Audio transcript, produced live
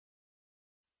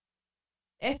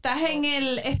Estás en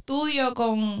el estudio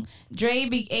con Dre,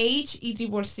 Big H y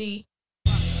Triple C.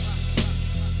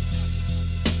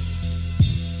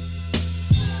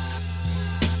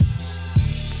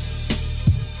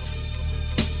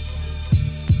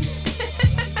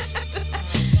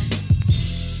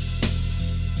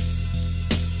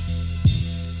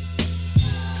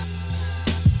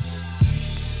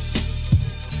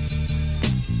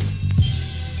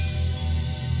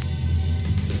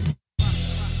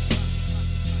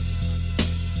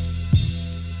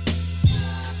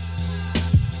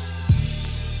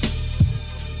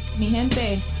 Mi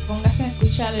gente, póngase a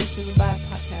escuchar el Silverback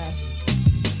Podcast.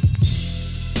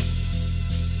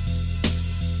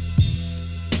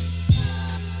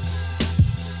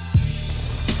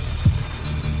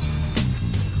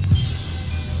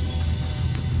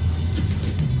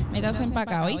 Métanse para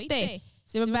acá, ¿oíste?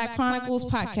 Silverback Chronicles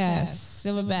Podcast.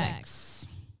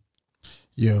 Silverbacks.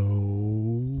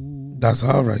 Yo. That's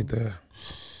her right there.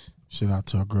 Shout out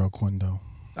to our girl Quindo.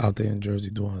 Out there in Jersey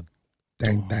doing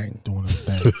thing. Doing her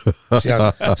thing.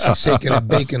 She's shaking and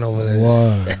baking over there.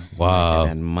 What? Wow.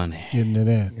 That money. Getting it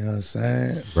in. You know what I'm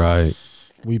saying? Right.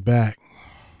 We back.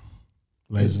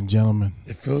 Ladies and gentlemen.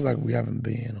 It feels like we haven't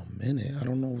been in a minute. I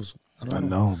don't know. I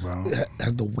know, bro.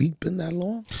 Has the week been that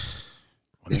long?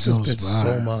 When It's it just goes been by,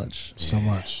 so much. So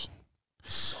much.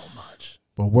 So much.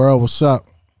 But world, what's up?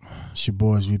 It's your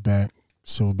boys. We back.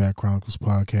 Silverback Chronicles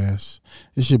Podcast.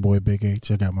 It's your boy Big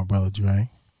H. I got my brother Dre.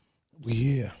 We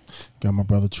here. Got my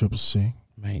brother Triple C.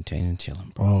 Maintaining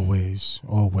chilling, bro.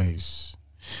 Always.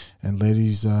 And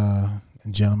ladies and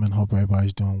gentlemen, hope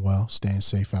everybody's doing well, staying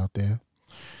safe out there.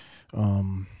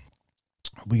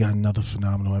 We got another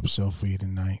phenomenal episode for you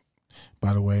tonight.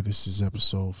 By the way, this is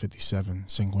episode 57.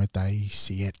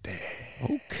 57.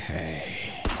 Okay.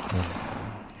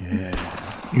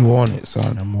 Yeah. You on it,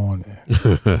 son. I'm on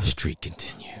it. The streak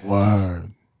continues.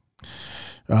 Word.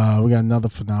 We got another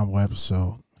phenomenal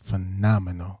episode.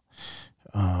 Phenomenal.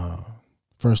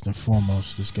 First and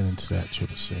foremost, let's get into that,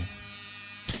 Triple C.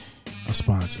 Our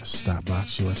sponsors,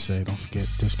 Stopbox USA. Don't forget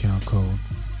discount code,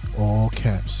 all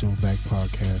caps, Silverback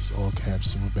Podcast, all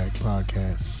caps, Silverback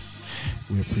Podcasts.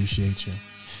 We appreciate you.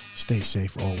 Stay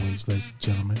safe always, ladies and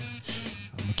gentlemen.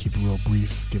 I'm going to keep it real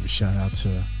brief. Give a shout out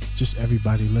to just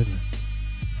everybody living.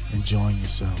 Enjoying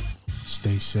yourself.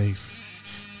 Stay safe.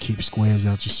 Keep squares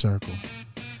out your circle.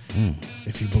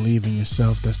 If you believe in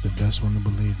yourself, that's the best one to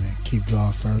believe in. Keep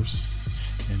God first.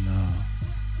 And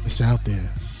it's out there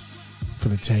for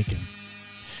the taking.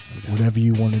 Whatever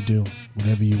you want to do,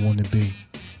 whatever you want to be,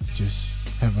 just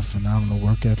have a phenomenal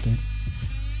work ethic.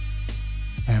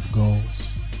 Have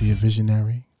goals. Be a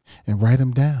visionary. And write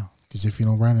them down. Because if you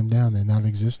don't write them down, they're not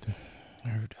existent.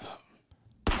 Word up.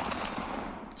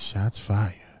 Shots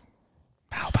fired.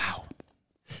 Pow, pow.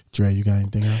 Dre, you got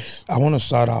anything else? I want to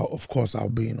shout out, of course,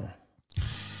 Albino.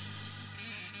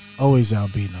 Always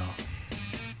Albino.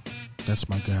 That's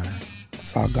my guy.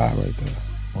 That's our guy right there.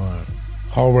 Word.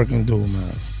 Hardworking dude,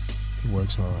 man. He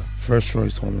works hard. First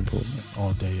choice home improvement.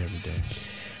 All day, every day.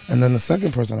 And then the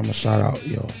second person I'm going to shout out,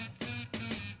 yo.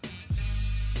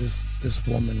 This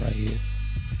woman right here.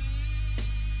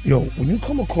 Yo, when you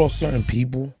come across certain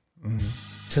people,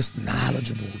 just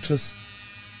knowledgeable, just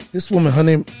this woman, her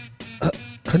name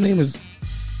is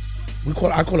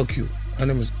I call her Q. Her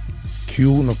name is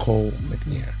Q Nicole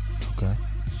McNair. Okay.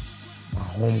 My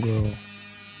homegirl,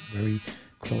 very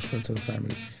close friend to the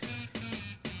family.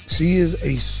 She is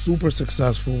a super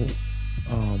successful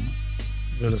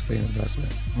real estate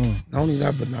investment. Not only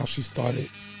that, but now she started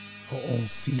her own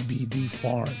CBD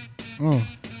farm.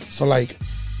 So like,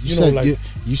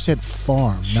 you said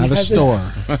farm, not a store.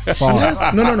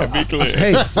 Farm. No. Be clear.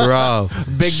 Hey, Wow.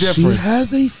 Big difference. she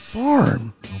has a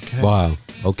farm Okay. Wow.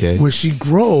 Okay. where she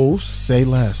grows Say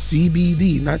less.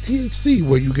 CBD, not THC,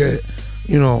 where you get,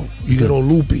 get all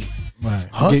loopy. Right.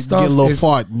 Her Get stuff a little is-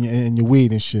 fart in your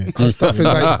weed and shit. Her stuff is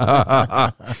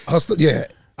like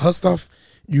her stuff.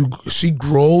 She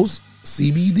grows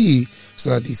CBD so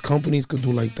that these companies could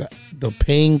do like the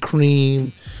pain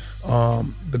cream,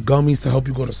 the gummies to help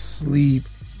you go to sleep.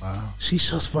 Wow. She's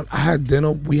just fun.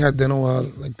 We had dinner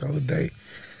like the other day,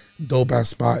 dope ass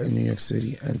spot in New York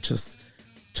City, and just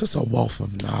a wealth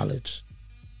of knowledge.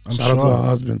 Shout out to her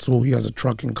husband too. He has a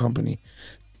trucking company.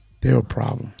 They're a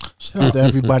problem. Shout out to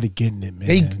everybody getting it, man.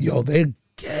 They're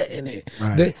getting it.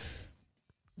 Right.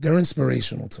 They're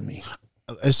inspirational to me.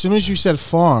 As soon as you said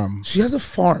farm, She has a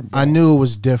farm, bro. I knew it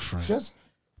was different.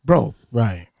 Bro,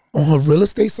 Right. on her real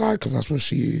estate side, because that's what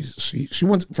she is. She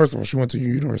went. First of all, she went to the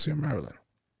University of Maryland.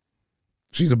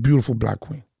 She's a beautiful black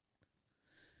queen.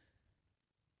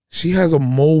 She has a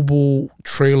mobile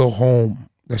trailer home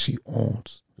that she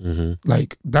owns.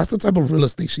 Like, that's the type of real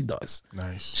estate she does.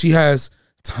 Nice. She has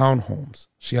townhomes.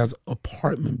 She has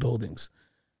apartment buildings.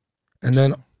 And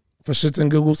then for shits and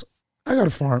giggles, I got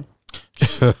a farm.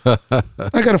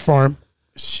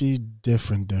 She's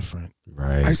different.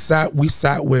 Right. We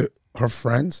sat with her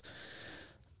friends,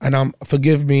 and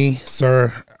forgive me,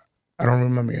 sir, I don't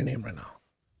remember your name right now.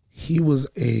 He was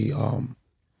he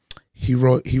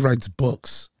writes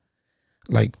books,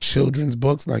 like children's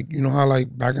books, like, you know how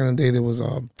like back in the day there was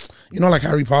like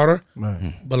Harry Potter,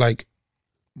 Right. but like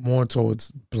more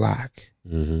towards black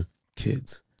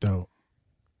kids. Dope.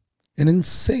 An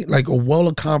insane, like a well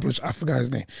accomplished, I forgot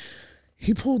his name.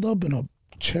 He pulled up in a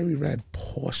cherry red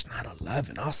Porsche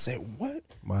 911. I said, what?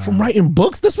 Wow. From writing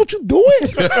books? That's what you doing?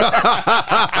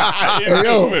 Hey,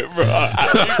 yo.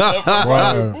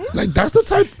 Wow. Like, that's the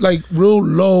type, like, real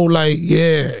low, like,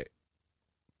 yeah.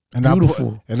 And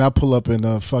Beautiful. I pull up in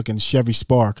a fucking Chevy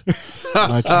Spark.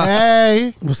 Like,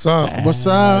 hey, What's up? what's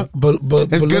up? But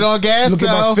It's good on gas, Look at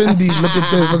my though. Fendi. Look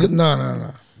at this. Look at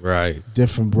no. Right.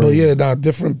 Different But breed. yeah, nah,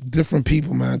 different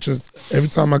people, man. Just every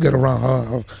time I get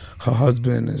around her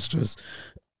husband, it's just,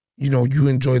 you know, you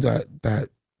enjoy that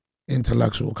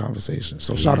intellectual conversation.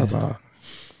 So shout out to her.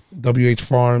 WH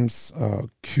Farms,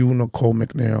 Q Nicole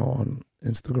McNair on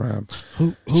Instagram.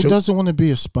 Who doesn't want to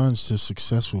be a sponge to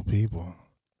successful people?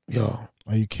 Yo,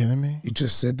 Are you kidding me? you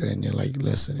just sit there and you're like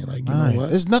listening, like, you Right. know what?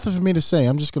 There's nothing for me to say.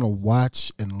 I'm just gonna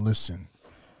watch and listen.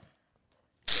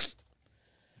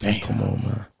 Damn. Come on,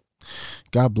 man.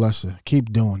 God bless her.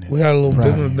 Keep doing it. We had a little Proud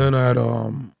of business you. dinner at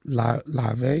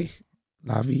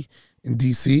Lavi in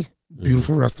DC.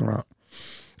 Beautiful restaurant.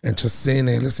 And just sitting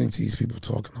there listening to these people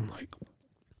talking, I'm like,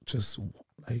 just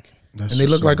like, That's and they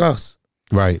look what's like up. us.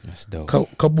 Right. That's dope.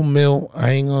 Couple mil,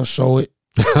 I ain't gonna show it.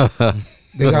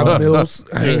 They got bills,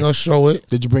 I ain't gonna show it.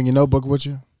 Did you bring your notebook with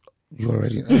you? You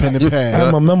already know. Pen and I pad.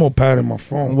 have my memo pad in my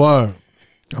phone. Word.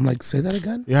 I'm like, say that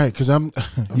again? Yeah, because I'm. You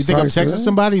think sorry, I'm say texting that?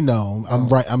 somebody? No, I'm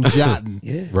right. I'm jotting.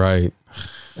 Yeah. Right.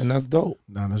 And that's dope.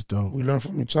 No, that's dope. We learn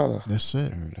from each other, That's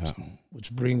it. which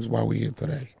brings why we're here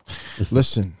today.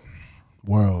 Listen,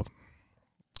 world.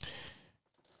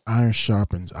 Iron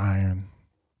sharpens iron.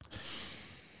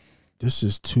 This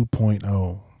is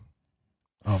 2.0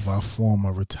 of our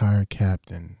former retired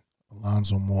captain,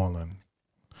 Alonzo Moreland.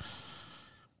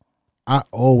 I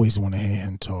always want to hear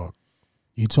him talk.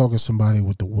 You talking to somebody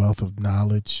with the wealth of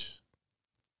knowledge,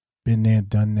 been there,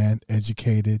 done that,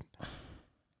 educated,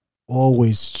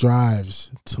 always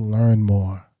strives to learn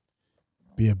more,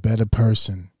 be a better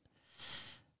person.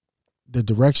 The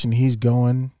direction he's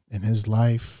going in his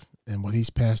life and what he's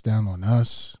passed down on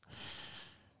us,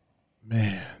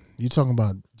 man, you talking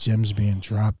about gems being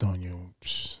dropped on you,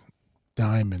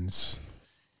 diamonds.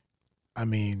 I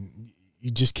mean,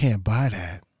 you just can't buy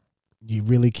that. You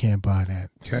really can't buy that.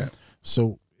 Okay.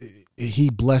 So he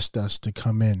blessed us to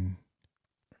come in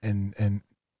and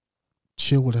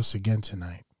chill with us again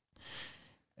tonight.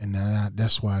 And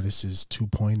that's why this is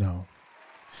 2.0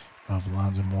 of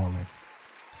Alonzo Moreland.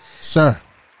 Sir,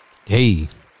 Hey,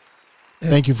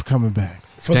 thank you for coming back.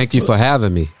 thank you for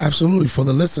having me. Absolutely. For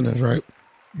the listeners, right?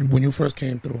 When you first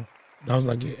came through, that was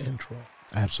like your intro.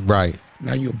 Absolutely. Right.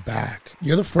 Now you're back.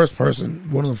 You're the first person,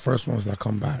 one of the first ones that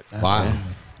come back. Wow.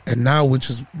 And now we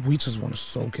just want to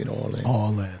soak it all in.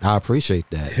 All in. I appreciate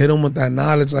that. Hit them with that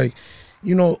knowledge. Like,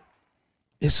 you know,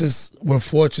 it's just, we're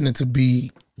fortunate to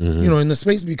be, you know, in the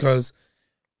space because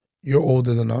you're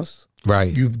older than us.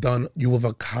 Right. You have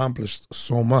accomplished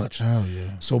so much. Oh,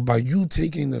 yeah. So by you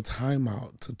taking the time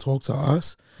out to talk to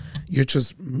us, you're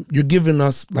giving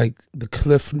us like the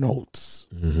cliff notes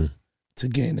to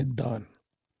getting it done.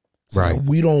 So Right. that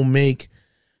we don't make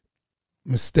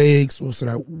mistakes, or so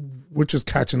that we're just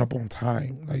catching up on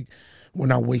time. Like, we're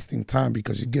not wasting time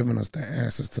because you're giving us the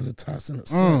answers to the test in a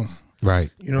sense. Right.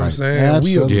 You know what I'm Right. saying?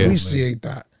 Absolutely. We appreciate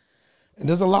that. And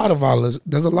there's a lot of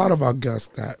our guests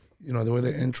that, you know, they were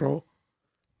their intro,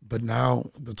 but now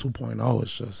the 2.0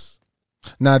 is just,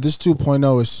 Now, this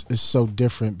 2.0 is so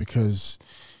different because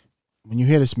when you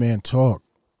hear this man talk,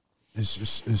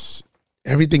 it's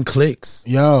everything clicks.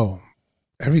 yo,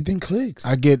 Everything clicks.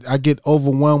 I get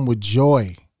overwhelmed with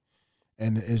joy,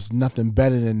 and it's nothing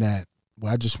better than that.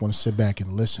 Where I just want to sit back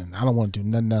and listen. I don't want to do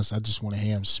nothing else. I just want to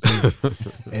hear him speak.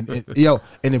 and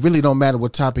it really don't matter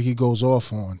what topic he goes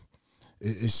off on.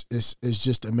 It's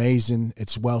just amazing.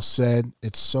 It's well said.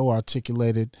 It's so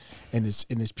articulated, and it's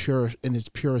in its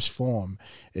purest form.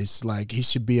 It's like he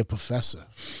should be a professor.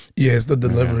 Yeah, it's the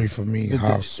delivery for me.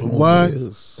 How smooth it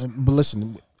is. But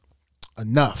listen,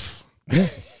 enough.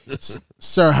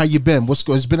 Sir, how you been? What's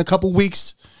good? It's been a couple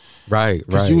weeks. Right,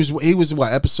 Because right. he was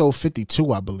what, episode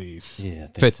 52, I believe. Yeah.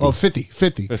 50. Oh, 50.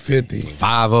 50.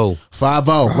 5-0.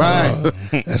 5-0,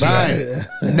 right. That's right.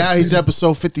 Now he's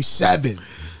episode 57.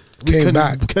 We Came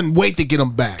back. couldn't wait to get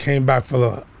him back. Came back for the, you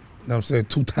know what I'm saying,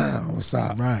 2 times. What's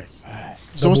up? Right.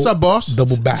 So what's up, boss?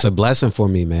 Double back. It's a blessing for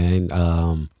me, man.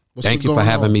 Thank you for going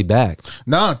having on? me back.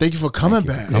 Nah, thank you for coming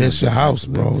back. It's your house,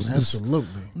 bro.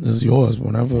 Absolutely. This is yours.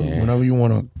 Whenever you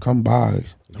want to come by,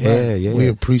 Yeah, yeah. we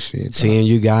appreciate that. Seeing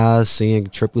you guys, seeing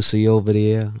Triple C over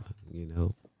there, you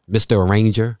know, Mr.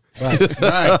 Arranger. Right.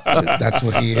 That's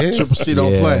what he is. Triple C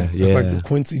don't Yeah, play. yeah. It's like the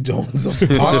Quincy Jones of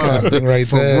podcasting right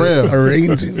For there. real.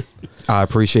 Arranging. I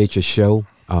appreciate your show,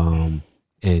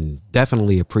 and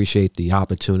definitely appreciate the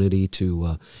opportunity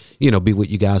to, be with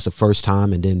you guys the first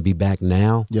time and then be back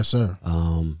now. Yes, sir.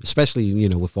 Especially,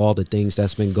 with all the things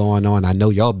that's been going on. I know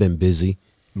y'all been busy,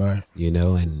 Right.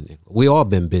 and we all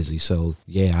been busy. So,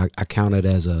 yeah, I count it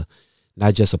as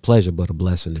not just a pleasure, but a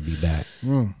blessing to be back.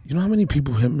 Mm. You know how many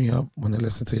people hit me up when they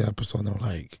listen to your episode and they're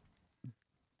like,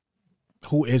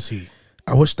 Who is he?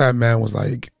 I wish that man was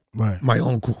like Right. my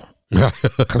uncle.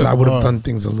 Because I would have done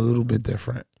things a little bit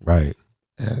different. Right.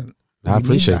 And I we need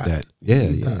appreciate that. Yeah,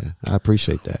 need yeah. that. I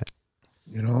appreciate that.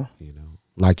 You know?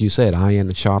 Like you said,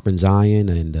 iron sharpens iron,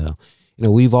 and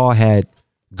we've all had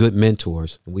good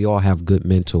mentors. We all have good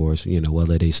mentors.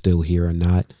 Whether they still here or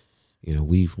not.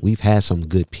 We've had some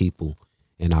good people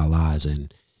in our lives,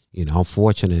 and I'm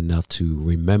fortunate enough to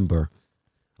remember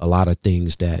a lot of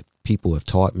things that people have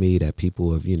taught me, that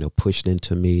people have pushed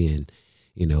into me, and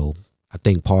I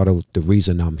think part of the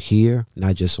reason I'm here,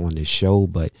 not just on this show,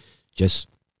 but just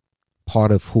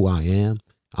part of who I am,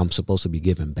 I'm supposed to be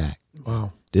giving back.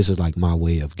 Wow. This is like my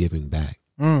way of giving back.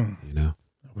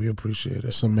 We appreciate it.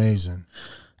 It's amazing.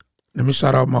 Let me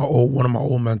shout out one of my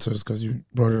old mentors, because you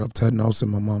brought it up, Ted Nelson,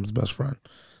 my mom's best friend.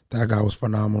 That guy was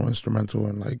phenomenal, instrumental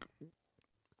in like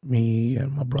me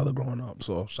and my brother growing up.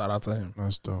 So shout out to him.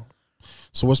 That's dope.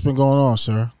 So what's been going on,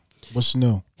 sir? What's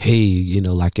new? Hey,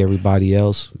 like everybody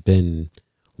else, been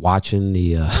watching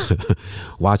the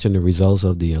watching the results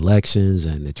of the elections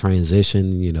and the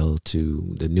transition,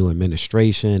 to the new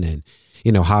administration, and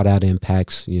how that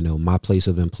impacts, my place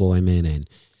of employment and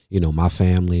my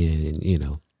family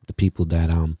and the people that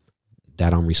I'm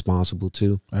responsible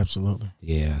to. Absolutely.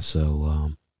 Yeah,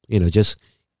 so just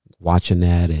watching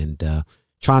that and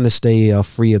trying to stay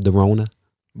free of the Rona.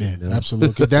 Yeah, absolutely.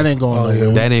 Because that ain't going Oh, yeah.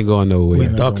 nowhere. That ain't going nowhere. We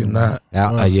ducking that.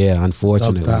 Yeah,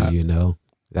 unfortunately, that.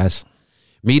 that's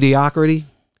mediocrity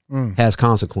has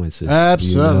consequences.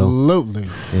 Absolutely.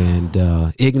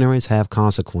 And ignorance have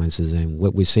consequences, and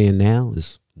what we're seeing now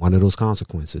is one of those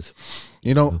consequences.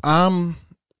 I'm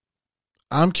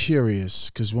curious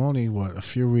because we're only a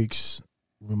few weeks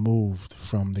removed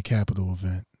from the Capitol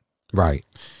event. Right.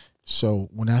 So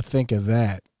when I think of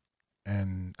that,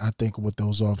 and I think what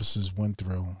those officers went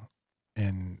through,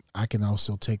 and I can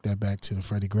also take that back to the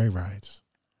Freddie Gray riots.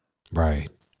 Right.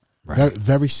 Very,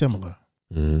 very similar.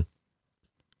 Mm-hmm.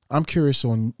 I'm curious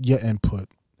on your input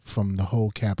from the whole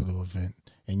Capitol event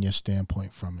and your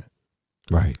standpoint from it.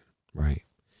 Right.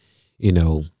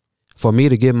 For me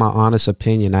to give my honest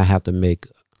opinion, I have to make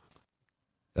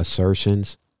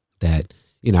assertions that,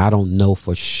 I don't know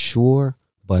for sure,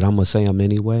 but I'm going to say them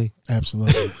anyway.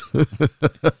 Absolutely.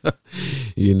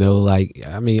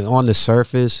 On the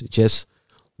surface, just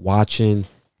watching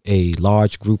a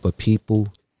large group of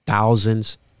people,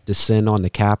 thousands, descend on the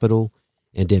Capitol,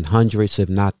 and then hundreds, if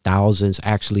not thousands,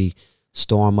 actually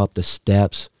storm up the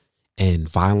steps and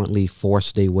violently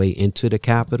force their way into the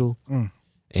Capitol.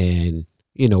 And,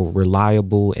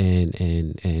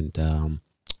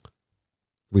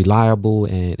 reliable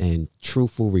and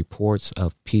truthful reports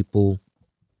of people,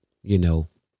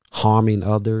 harming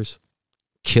others,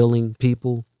 killing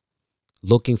people,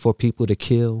 looking for people to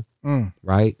kill,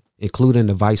 right? Including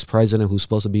the vice president who's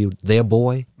supposed to be their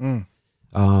boy.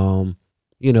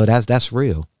 That's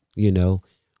real.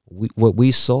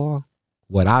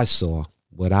 What I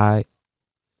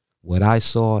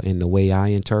saw and the way I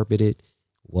interpreted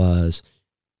was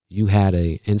you had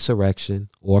a insurrection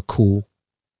or coup,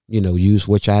 use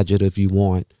which adjective you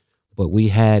want, but we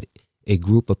had a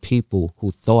group of people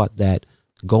who thought that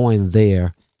going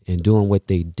there and doing what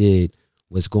they did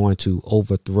was going to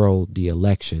overthrow the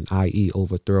election, i.e.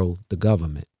 overthrow the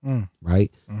government,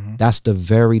 right? Mm-hmm. That's the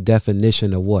very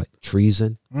definition of what?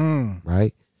 Treason,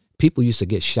 right? People used to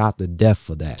get shot to death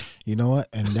for that. You know what?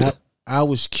 And that I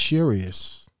was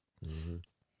curious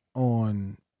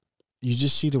on, you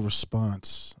just see the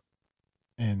response,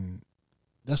 and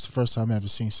that's the first time I've ever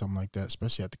seen something like that,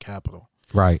 especially at the Capitol.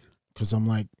 Right. Because I'm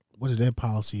like, what are their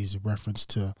policies in reference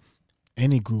to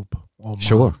any group or mob?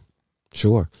 Sure.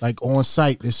 Sure. Like on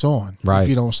site, it's on. Right. If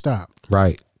you don't stop.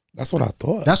 Right. That's what I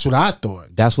thought. That's what I thought.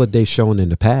 That's what they've shown in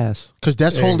the past. Because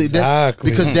that's holy. Exactly.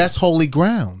 Because that's holy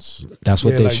grounds. That's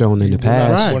what they've shown in the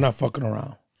past. Right. We're not fucking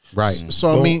around. Right.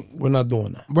 So I mean, we're not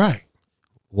doing that. right.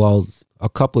 Well, a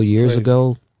couple of years Crazy.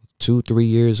 ago, 2-3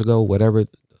 years ago, whatever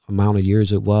amount of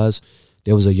years it was,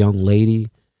 there was a young lady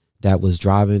that was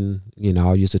driving,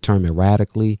 I'll use the term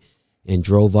erratically, and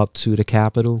drove up to the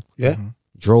Capitol. Yeah.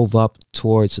 Drove up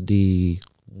towards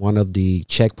one of the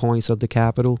checkpoints of the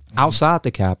Capitol, outside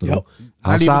the Capitol,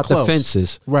 Not even outside the close.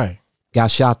 fences, Right.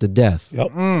 got shot to death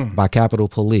Yep. by Capitol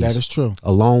Police. That is true.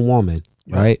 A lone woman,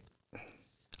 Yep. right?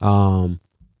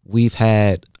 We've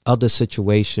had other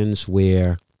situations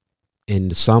where in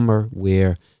the summer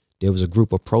where there was a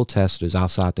group of protesters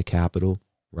outside the Capitol,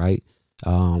 right?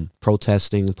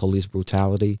 Protesting police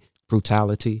brutality,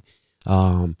 protesting,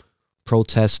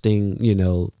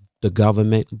 the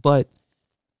government, but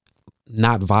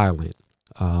not violent.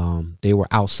 They were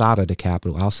outside of the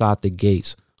Capitol, outside the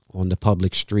gates on the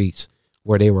public streets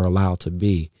where they were allowed to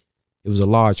be. It was a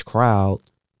large crowd,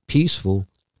 peaceful.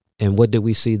 And what did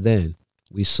we see then?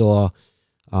 We saw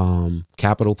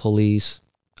Capitol Police,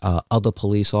 other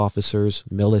police officers,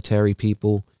 military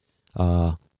people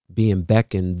being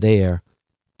beckoned there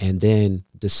and then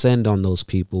descend on those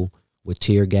people with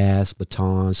tear gas,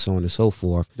 batons, so on and so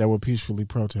forth. That were peacefully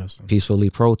protesting.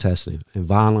 And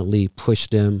violently push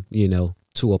them,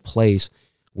 to a place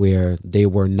where they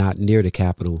were not near the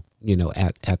Capitol,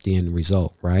 at the end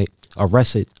result, right?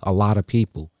 Arrested a lot of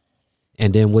people.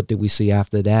 And then what did we see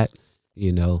after that?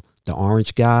 The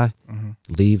orange guy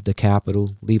leave the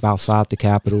Capitol, leave outside the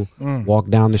Capitol, walk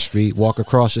down the street, walk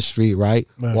across the street, right?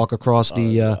 Walk across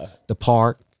the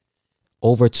park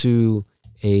over to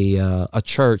a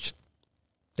church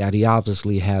that he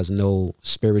obviously has no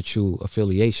spiritual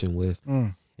affiliation with,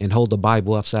 and hold the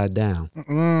Bible upside down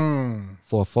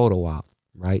for a photo op,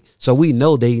 right? So we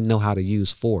know they know how to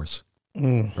use force,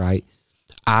 right?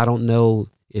 I don't know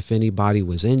if anybody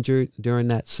was injured during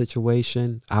that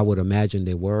situation. I would imagine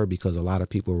they were, because a lot of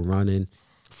people were running,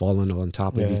 falling on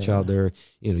top of each other.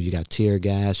 You got tear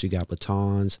gas, you got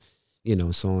batons,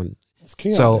 so on.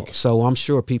 So I'm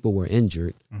sure people were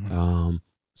injured.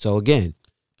 So again,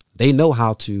 they know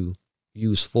how to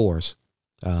use force,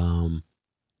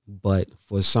 but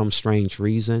for some strange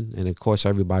reason, and of course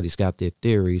everybody's got their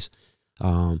theories,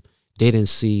 they didn't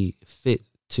see fit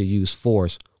to use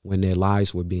force when their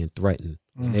lives were being threatened.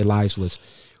 Their lives was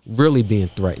really being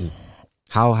threatened.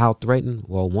 How threatened?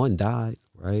 Well, one died,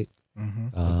 right?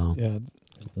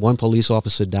 One police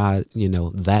officer died,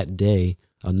 that day.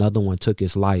 Another one took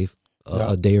his life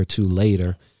a day or two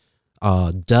later.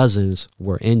 Dozens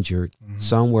were injured.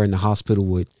 Some were in the hospital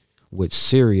with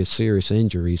serious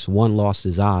injuries. One lost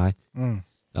his eye.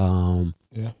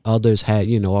 Others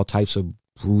had, all types of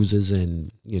bruises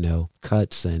and,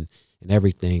 cuts and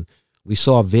everything. We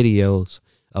saw videos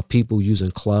of people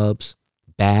using clubs,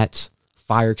 bats,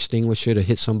 fire extinguisher to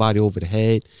hit somebody over the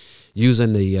head,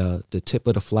 using the tip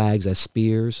of the flags as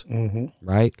spears,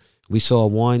 right? We saw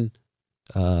one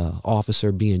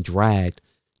officer being dragged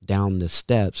down the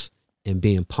steps and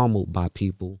being pummeled by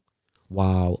people,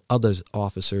 while other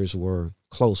officers were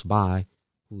close by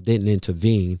who didn't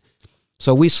intervene.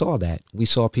 So we saw that. We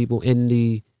saw people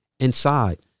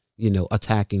inside,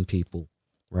 attacking people,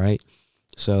 right?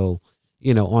 So,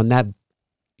 on that,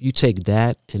 you take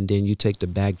that, and then you take the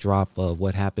backdrop of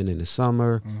what happened in the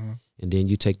summer, and then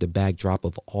you take the backdrop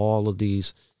of all of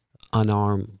these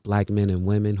unarmed black men and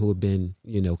women who have been,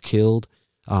 killed,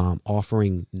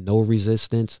 offering no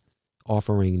resistance,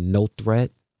 offering no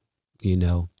threat,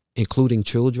 including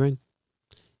children.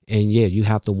 And you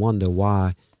have to wonder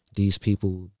why these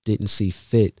people didn't see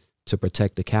fit to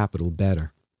protect the Capitol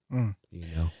better.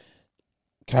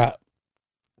 Cap,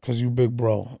 because you big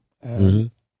bro,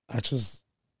 and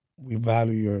we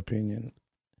value your opinion.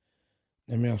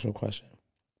 Let me ask you a question.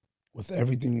 With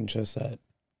everything you just said,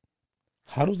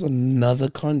 how does another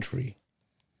country,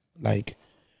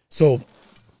 so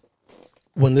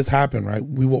when this happened, right,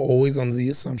 we were always under the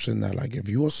assumption that, if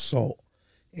you assault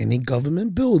any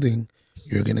government building,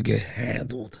 you're going to get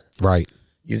handled. Right.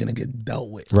 You're going to get dealt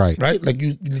with. Right. Right?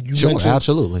 You sure, mentioned,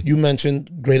 absolutely. You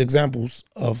mentioned great examples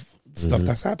of stuff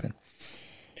that's happened.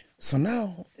 So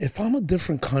now, if I'm a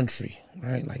different country,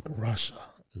 right, like Russia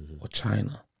or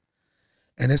China,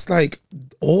 and it's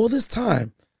all this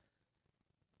time,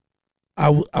 I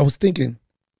was thinking,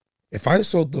 if I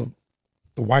assault the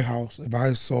White House, if I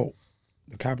assault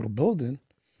the Capitol building,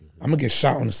 I'm going to get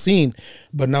shot on the scene.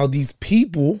 But now these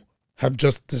people have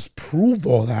just disproved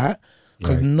all that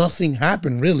because nothing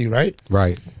happened really, right?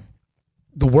 Right.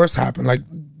 The worst happened.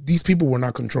 these people were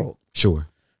not controlled. Sure.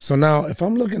 So now, if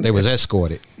I'm looking, They was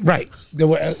escorted. right. They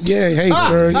were, hey,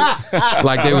 sir.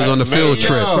 Like they was on the field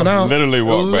trip. So now, Literally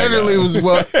walked back Literally out. was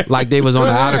what? Like they was on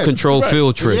an out of control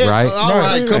field trip, Yeah, right? All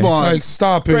right, come on. like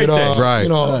stop it, Right. You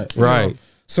know, Right. you know.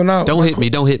 So now, Don't hit me.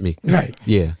 Don't hit me. right.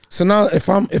 Yeah. So now, if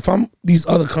I'm these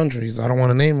other countries, I don't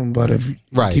want to name them, but if you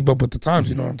Right. keep up with the times,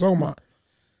 you know what I'm talking about.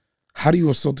 How do you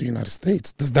assault the United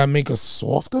States? Does that make us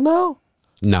softer now?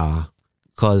 Nah,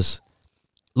 because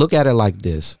look at it like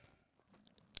this.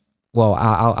 Well,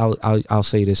 I'll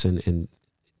say this in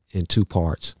two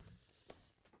parts.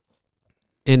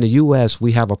 In the U.S.,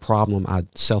 we have a problem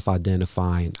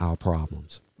self-identifying our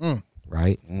problems,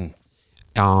 right? And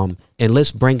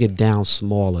let's bring it down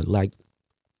smaller. Like,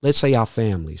 let's say our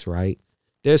families, right?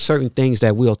 There's certain things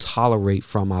that we'll tolerate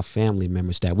from our family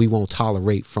members that we won't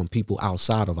tolerate from people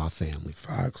outside of our family.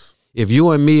 Facts. If you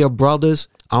and me are brothers,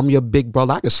 I'm your big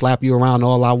brother. I can slap you around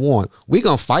all I want. We're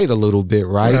going to fight a little bit,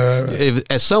 right? Right. If,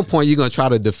 at some point, you're going to try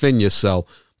to defend yourself.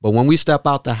 But when we step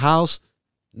out the house,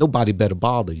 nobody better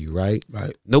bother you, right?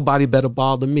 Right. Nobody better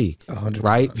bother me, 100%.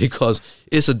 right? Because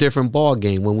it's a different ball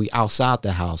game when we outside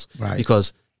the house. Right.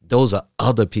 Because those are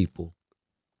other people,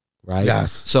 right?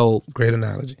 Yes. So Great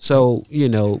analogy. so, you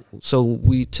know, so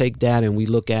we take that and we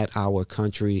look at our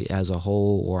country as a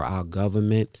whole, or our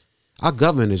government. Our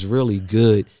government is really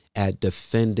good at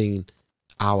defending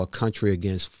our country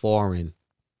against foreign,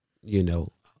 you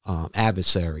know,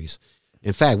 adversaries.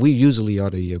 In fact, we usually are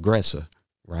the aggressor,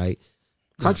 right?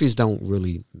 Countries don't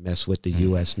really mess with the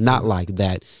U.S. Not like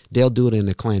that. They'll do it in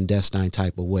a clandestine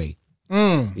type of way.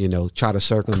 You know, try to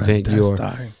circumvent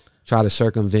Clandestine.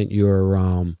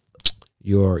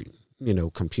 your you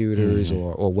know, computers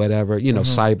or whatever, you know,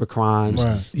 cyber crimes,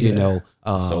 Right. you Yeah. know,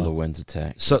 Solar winds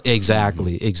attack. so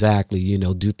exactly, you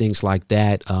know, do things like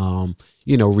that,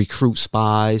 you know, recruit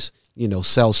spies, you know,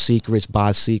 sell secrets,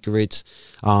 buy secrets.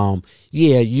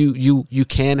 Yeah, you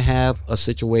can have a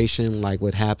situation like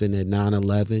what happened at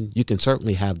 9/11. You can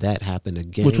certainly have that happen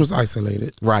again. Which was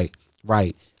isolated. Right.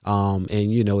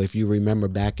 And, you know, if you remember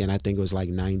back in, I think it was like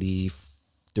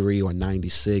 93 or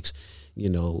 96, you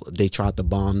know, they tried to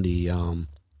bomb the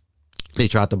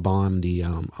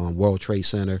World Trade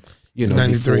Center, you know,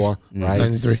 93. before, right?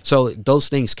 93. So those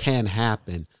things can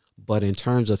happen. But in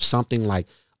terms of something like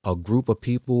a group of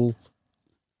people,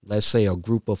 let's say a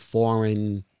group of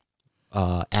foreign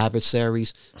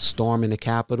adversaries storming the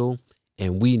Capitol,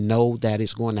 and we know that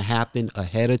it's going to happen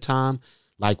ahead of time,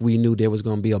 like we knew there was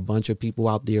going to be a bunch of people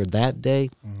out there that day,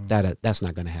 that's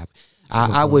not going to happen.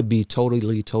 I would be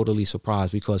totally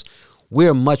surprised, because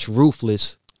we're much more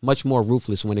ruthless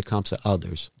when it comes to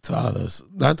others. To others.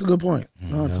 That's a good point.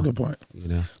 No, that's a good point. You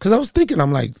know, Because I was thinking,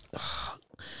 I'm like,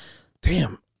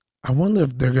 damn, I wonder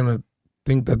if they're going to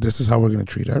think that this is how we're going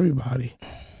to treat everybody.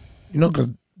 You know,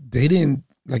 because they didn't,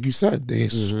 like you said, they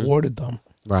escorted them.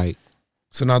 right?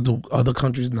 So now do other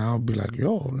countries now be like,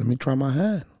 yo, let me try my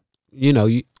hand? You know,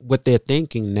 what they're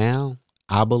thinking now,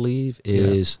 I believe,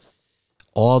 is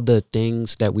all the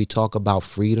things that we talk about,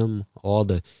 freedom, all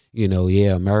the, you know,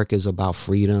 America's about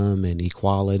freedom and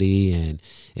equality, and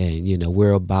you know,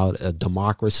 we're about a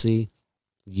democracy.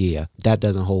 Yeah, that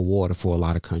doesn't hold water for a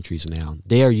lot of countries now.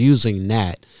 They're using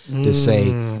that to say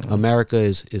America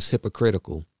is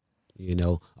hypocritical. You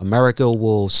know, America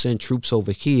will send troops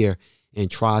over here and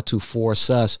try to force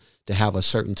us to have a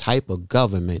certain type of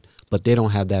government, but they don't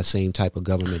have that same type of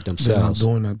government They're not themselves.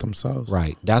 doing that themselves.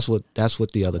 Right. That's what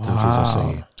the other countries are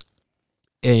saying.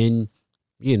 And,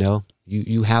 you know,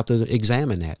 you have to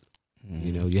examine that.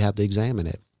 You know, you have to examine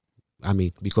it. I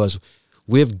mean, because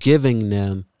we've given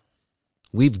them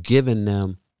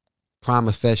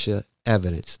prima facie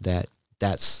evidence that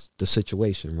that's the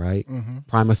situation, right?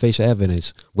 Prima facie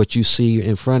evidence, what you see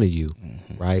in front of you,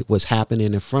 right? What's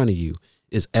happening in front of you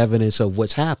is evidence of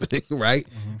what's happening, right?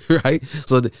 Right?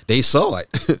 So they saw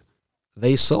it.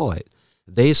 They saw it.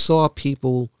 They saw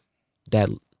people that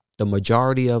the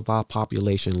majority of our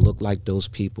population looked like those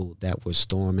people that were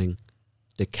storming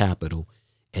the Capitol.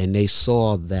 And they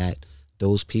saw that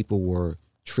those people were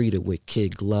treated with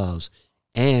kid gloves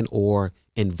and or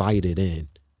invited in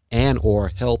and or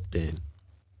helped in,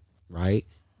 right?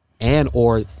 And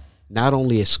or not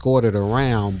only escorted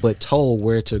around, but told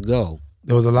where to go.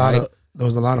 There was a lot Right. of there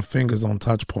was a lot of fingers on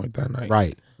touch point that night.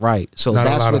 Right. So Not a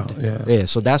that's lot what, of-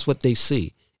 so that's what they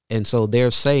see. And so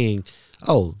they're saying,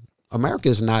 oh, America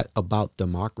is not about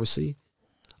democracy.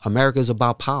 America is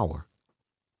about power.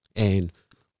 And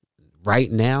right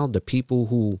now, the people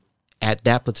who at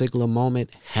that particular moment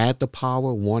had the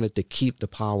power wanted to keep the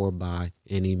power by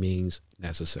any means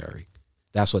necessary.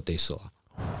 That's what they saw.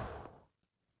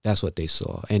 That's what they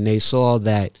saw. And they saw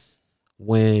that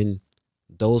when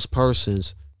those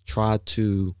persons try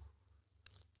to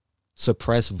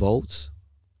suppress votes,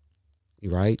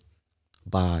 right,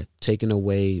 by taking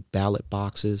away ballot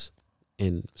boxes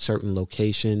in certain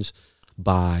locations,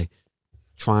 by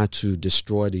trying to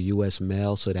destroy the U.S.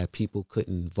 mail so that people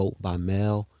couldn't vote by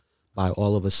mail, by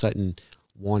all of a sudden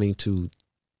wanting to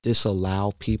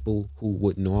disallow people who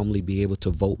would normally be able to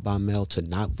vote by mail to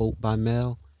not vote by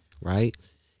mail, right?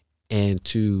 And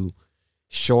to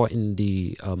shorten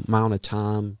the amount of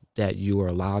time that you are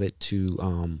allowed it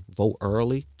to vote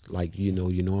early, like, you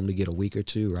normally get a week or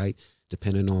two, right?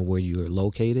 Depending on where you're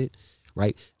located,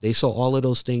 right? They saw all of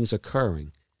those things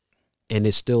occurring, and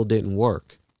it still didn't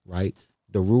work, right?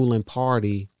 The ruling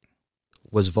party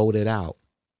was voted out,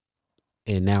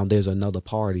 and now there's another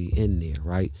party in there,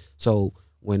 right? So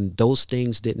when those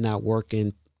things did not work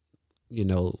in,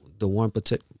 the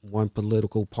one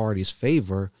political party's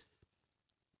favor,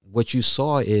 what you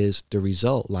saw is the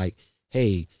result, like,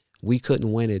 hey, we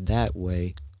couldn't win it that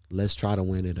way. Let's try to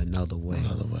win it another way.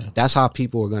 That's how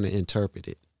people are going to interpret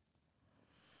it.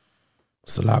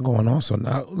 It's a lot going on. So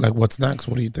now, like, what's next?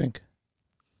 What do you think?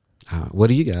 What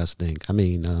do you guys think? I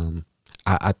mean,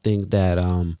 I think that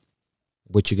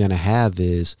what you're going to have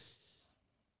is,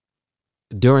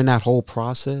 during that whole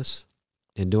process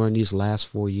and during these last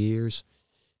 4 years,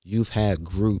 you've had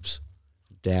groups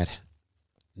that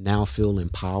now feel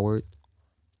empowered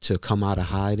to come out of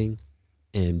hiding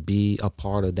and be a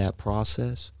part of that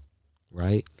process,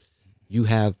 right? You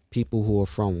have people who are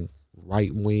from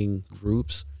right-wing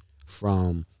groups,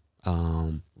 from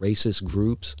racist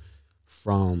groups,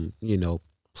 from,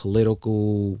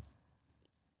 political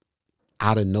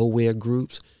out-of-nowhere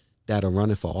groups that are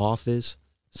running for office.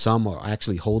 Some are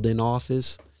actually holding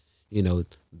office.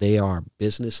 They are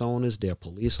business owners, they're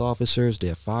police officers,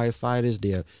 they're firefighters,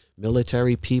 they're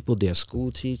military people, they're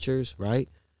school teachers, right?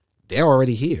 They're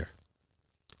already here.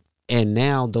 And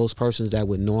now those persons that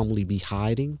would normally be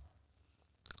hiding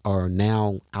are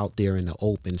now out there in the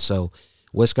open. So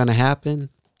what's going to happen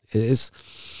is,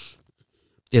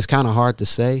 it's kind of hard to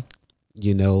say.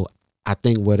 I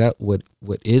think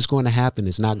what is going to happen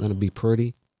is not going to be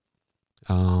pretty,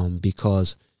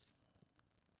 because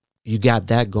you got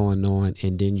that going on,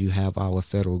 and then you have our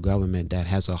federal government that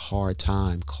has a hard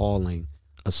time calling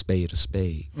a spade,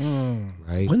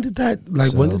 right? When did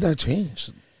that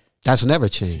change? That's never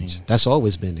changed. That's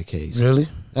always been the case. Really?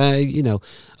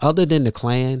 Other than the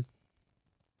Klan,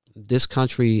 this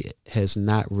country has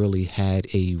not really had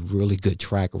a really good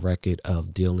track record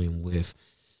of dealing with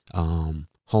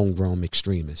homegrown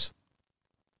extremists.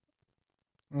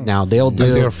 Now they'll deal.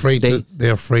 Like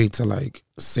they're afraid to like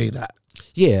say that.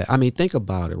 Yeah, I mean, think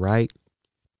about it, right?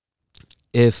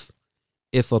 If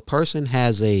a person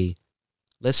has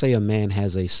let's say a man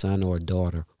has a son or a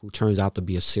daughter who turns out to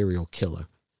be a serial killer,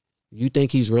 you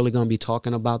think he's really going to be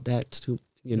talking about that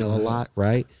a lot,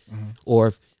 right? Mm-hmm.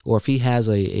 Or if he has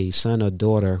a son or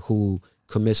daughter who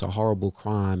commits a horrible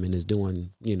crime and is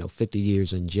doing 50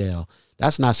 years in jail,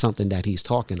 that's not something that he's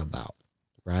talking about,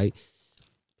 right?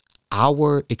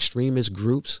 Our extremist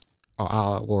groups are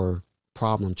our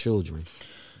problem children,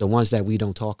 the ones that we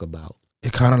don't talk about.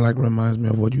 It kind of like reminds me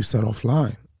of what you said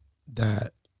offline,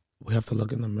 that we have to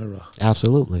look in the mirror.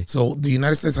 Absolutely. So the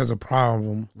United States has a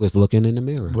problem with looking in the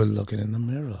mirror. We're looking in the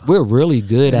mirror. We're really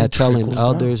good at telling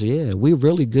others. Yeah, we're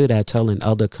really good at telling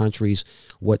other countries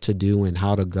what to do and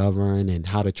how to govern and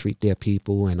how to treat their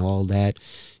people and all that,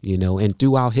 And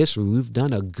throughout history, we've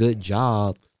done a good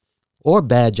job or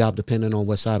bad job, depending on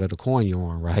what side of the coin you're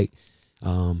on, right?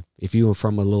 If you're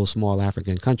from a little small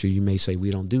African country, you may say we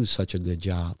don't do such a good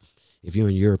job. If you're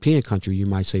in a European country, you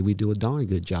might say we do a darn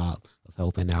good job of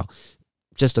helping out.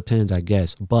 Just depends, I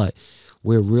guess. But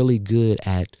we're really good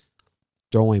at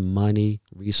throwing money,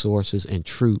 resources, and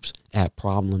troops at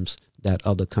problems that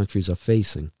other countries are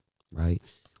facing, right?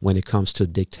 When it comes to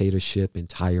dictatorship and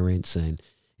tyrants and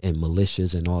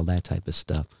militias and all that type of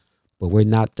stuff. But we're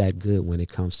not that good when it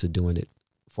comes to doing it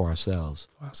for ourselves.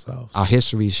 Our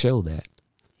histories show that.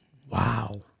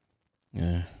 Wow.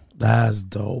 Yeah. That's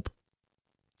dope.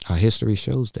 Our history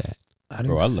shows that. I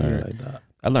didn't see it like that.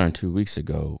 I learned 2 weeks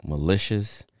ago,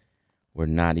 militias were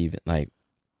not even like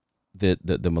the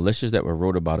militias that were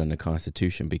wrote about in the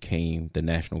Constitution became the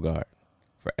National Guard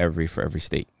for every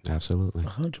state. Absolutely.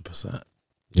 100%.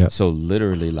 Yeah. So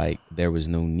literally, like, there was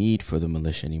no need for the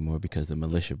militia anymore because the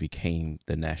militia became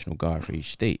the National Guard for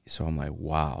each state. So I'm like,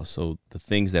 wow. So the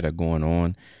things that are going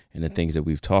on and the things that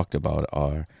we've talked about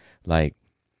are like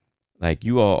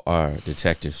you all are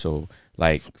detectives. So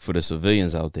like for the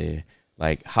civilians out there,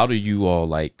 like how do you all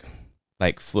like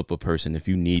like flip a person if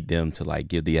you need them to like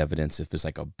give the evidence, if it's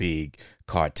like a big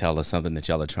cartel or something that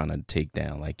y'all are trying to take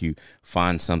down. Like you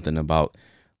find something about,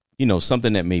 you know,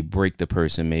 something that may break the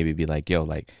person, maybe be like, yo,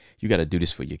 like you got to do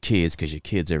this for your kids because your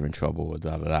kids are in trouble or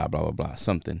blah, blah, blah, blah, blah, blah,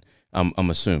 something. I'm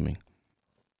assuming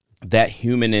that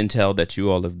human intel that you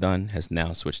all have done has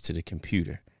now switched to the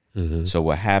computer. Mm-hmm. So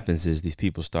what happens is these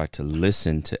people start to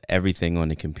listen to everything on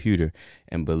the computer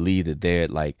and believe that they're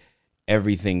like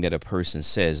everything that a person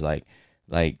says. Like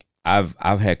I've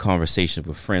had conversations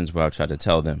with friends where I try to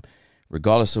tell them,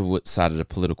 regardless of what side of the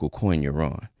political coin you're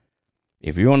on,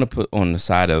 if you're on the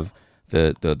side of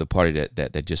the party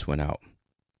that just went out,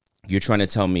 you're trying to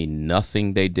tell me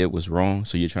nothing they did was wrong.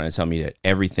 So you're trying to tell me that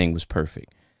everything was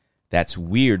perfect. That's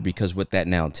weird, because what that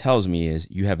now tells me is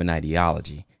you have an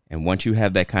ideology. And once you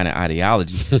have that kind of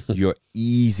ideology, you're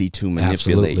easy to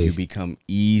manipulate. Absolutely. You become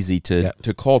easy to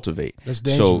cultivate. That's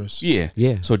dangerous. So,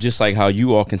 yeah. So just like how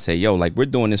you all can say, yo, like we're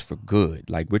doing this for good.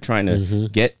 Like we're trying to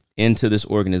get into this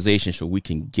organization so we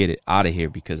can get it out of here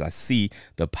because I see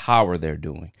the power they're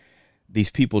doing. These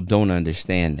people don't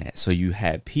understand that. So you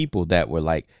had people that were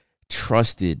like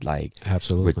trusted, like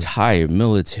absolutely retired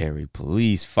military,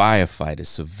 police, firefighters,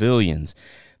 civilians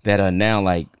that are now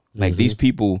like these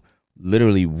people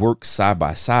literally work side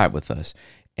by side with us,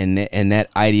 and that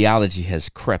ideology has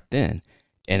crept in,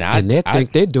 and they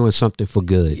think they're doing something for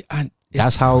good.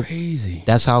 That's how crazy.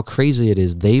 That's how crazy it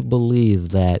is. They believe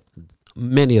that,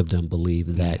 many of them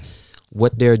believe that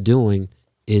what they're doing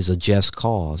is a just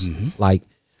cause. Like,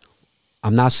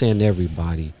 I'm not saying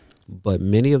everybody, but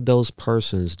many of those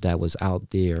persons that was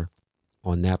out there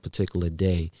on that particular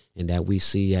day and that we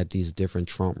see at these different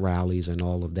Trump rallies and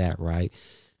all of that, right?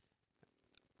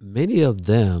 Many of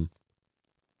them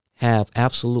have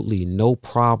absolutely no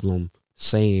problem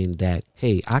saying that,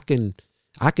 hey, I can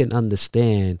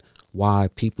understand why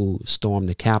people storm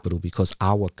the Capitol because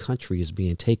our country is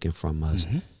being taken from us.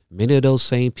 Many of those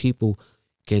same people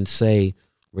can say,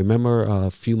 remember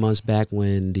a few months back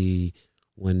when the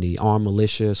armed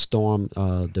militia stormed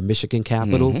the Michigan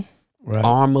Capitol? Right.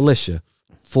 Armed militia,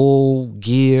 full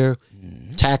gear,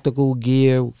 tactical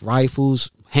gear, rifles,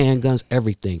 handguns,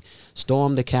 everything.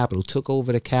 Stormed the Capitol, took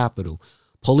over the Capitol.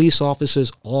 Police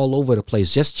officers all over the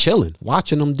place, just chilling,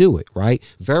 watching them do it, right?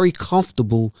 Very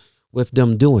comfortable with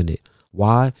them doing it.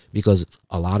 Why? Because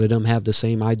a lot of them have the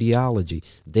same ideology.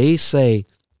 They say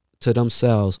to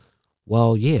themselves,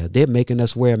 well, yeah, they're making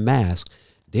us wear masks.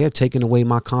 They're taking away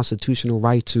my constitutional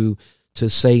right to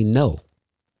say no,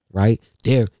 right?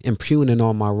 They're impugning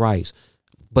on my rights.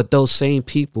 But those same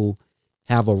people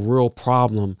have a real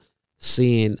problem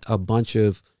seeing a bunch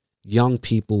of young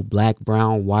people, black,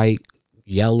 brown, white,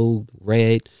 yellow,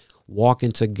 red,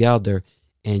 walking together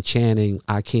and chanting,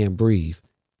 I can't breathe,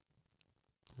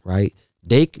 right?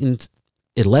 They can,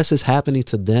 unless it's happening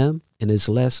to them and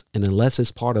unless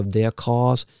it's part of their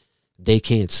cause, they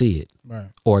can't see it, right?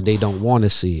 Or they don't want to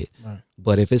see it. Right.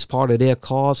 But if it's part of their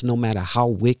cause, no matter how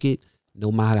wicked,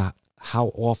 no matter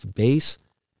how off base,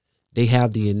 they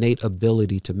have the innate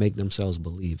ability to make themselves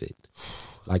believe it.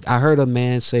 Like I heard a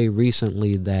man say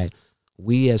recently that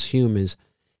we as humans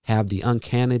have the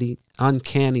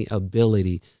uncanny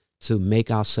ability to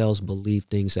make ourselves believe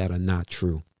things that are not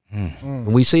true. And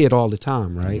we see it all the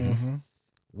time, right?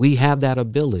 We have that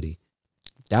ability.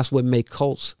 That's what makes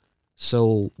cults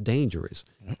so dangerous.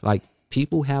 Like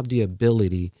people have the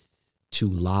ability to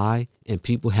lie and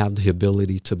people have the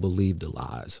ability to believe the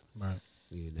lies. Right.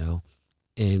 You know?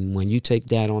 And when you take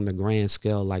that on the grand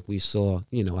scale, like we saw,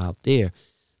 you know, out there,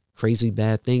 crazy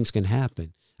bad things can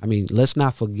happen. I mean, let's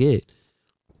not forget,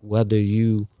 whether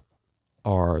you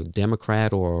are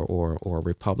Democrat or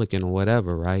Republican or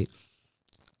whatever, right?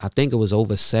 I think it was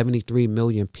over 73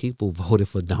 million people voted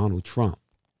for Donald Trump.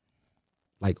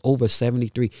 Like over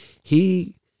 73.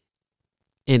 He,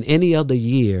 in any other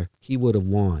year, he would have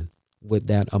won with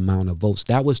that amount of votes.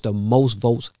 That was the most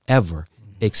votes ever,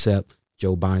 except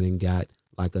Joe Biden got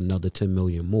like another 10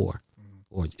 million more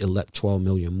or 12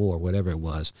 million more, whatever it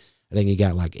was. I think he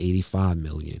got like 85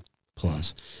 million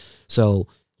plus. So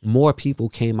more people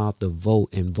came out to vote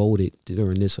and voted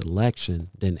during this election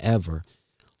than ever.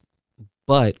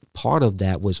 But part of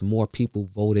that was more people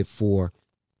voted for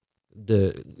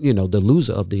the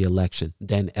loser of the election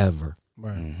than ever.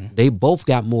 Right. They both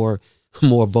got more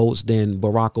votes than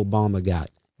Barack Obama got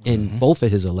in both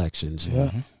of his elections.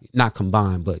 Not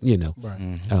combined, but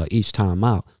each time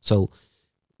out. So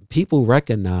people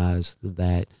recognize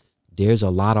that there's a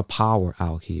lot of power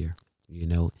out here,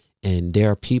 and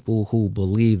there are people who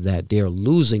believe that they're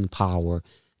losing power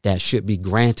that should be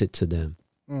granted to them.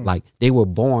 Like they were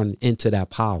born into that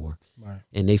power,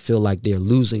 and they feel like they're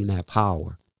losing that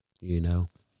power. You know,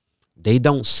 they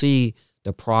don't see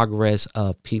the progress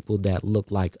of people that look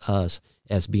like us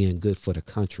as being good for the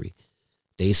country.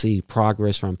 They see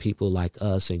progress from people like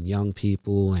us and young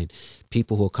people and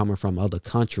people who are coming from other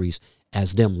countries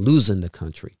as them losing the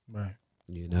country. Right.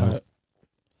 You know,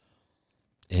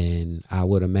 and I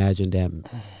would imagine that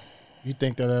You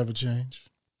think that'll ever change?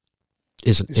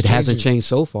 it hasn't changed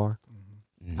so far.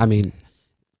 I mean,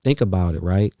 think about it,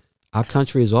 right? Our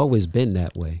country has always been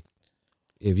that way.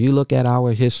 If you look at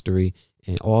our history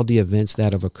and all the events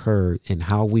that have occurred and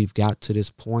how we've got to this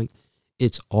point,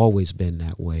 it's always been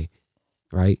that way,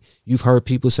 right? You've heard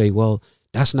people say, well,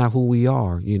 that's not who we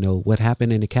are. You know, what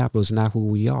happened in the Capitol is not who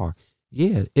we are.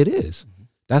 Yeah, it is.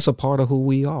 That's a part of who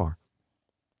we are.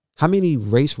 How many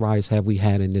race riots have we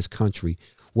had in this country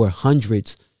where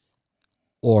hundreds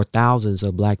or thousands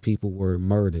of black people were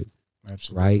murdered?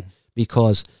 Absolutely. Right?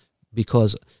 Because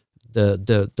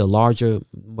the larger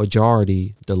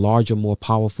majority, the larger, more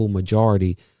powerful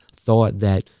majority thought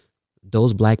that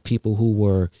those black people who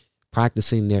were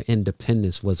practicing their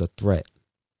independence was a threat.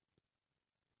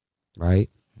 Right?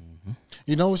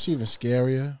 You know what's even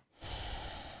scarier?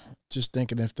 Just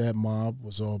thinking if that mob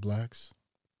was all blacks.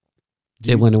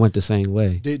 It wouldn't have went the same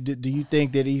way. Do you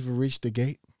think they'd even reach the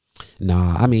gate?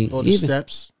 Nah, I mean, Or the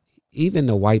steps? Even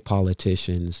the white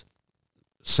politicians,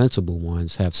 sensible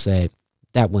ones, have said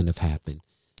that wouldn't have happened.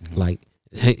 Like,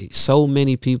 so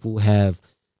many people have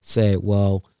said,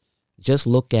 well, just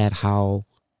look at how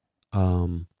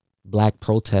black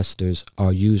protesters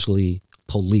are usually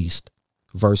policed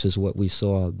versus what we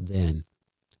saw then,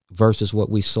 versus what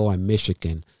we saw in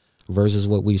Michigan, versus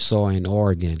what we saw in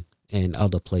Oregon and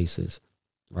other places.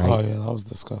 Right. Oh yeah, that was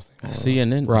disgusting.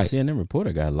 CNN, Right. CNN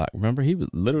reporter got locked. Remember, he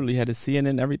literally had a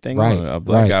CNN everything Right, on. A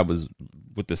black right. guy was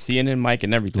with the CNN mic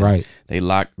and everything. Right. They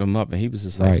locked him up, and he was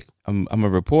just like, Right. "I'm a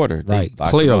reporter." They Right.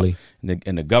 locked him Clearly. up.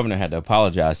 And the governor had to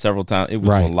apologize several times. It was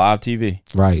Right. on live TV.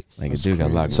 Right. Like That's a dude got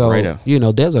crazy. locked So, right up. you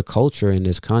know, there's a culture in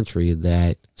this country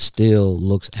that still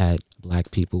looks at black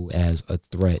people as a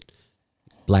threat.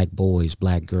 Black boys,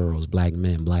 black girls, black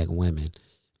men, black women,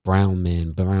 brown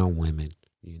men, brown women,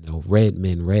 you know, red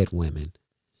men, red women.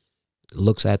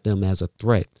 Looks at them as a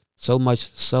threat. So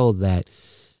much so that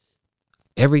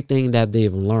everything that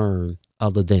they've learned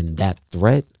other than that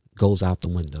threat goes out the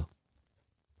window.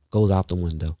 Goes out the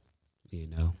window. You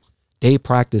know, they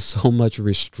practiced so much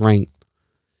restraint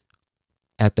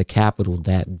at the Capitol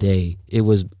that day. It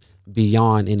was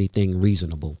beyond anything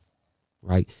reasonable,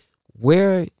 right?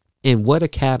 Where, in what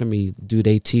academy do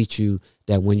they teach you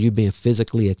that when you're being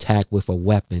physically attacked with a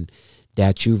weapon,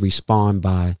 that you respond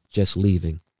by just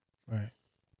leaving? Right.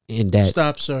 In that,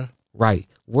 Stop, sir. right?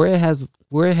 Where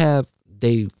have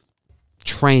they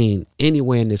trained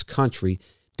anywhere in this country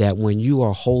that when you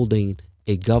are holding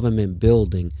a government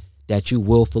building that you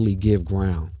willfully give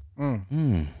ground?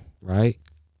 Right?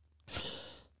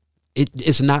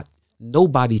 It's not.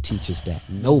 Nobody teaches that.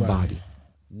 Nobody.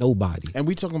 And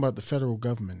we talking about the federal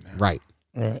government now. Right.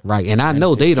 Right. Right. And I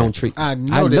know they don't treat. I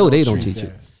know they don't teach that.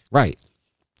 it. Right.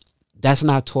 That's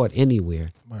not taught anywhere.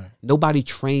 Right. Nobody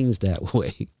trains that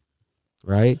way.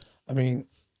 Right. I mean,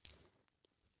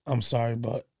 I'm sorry,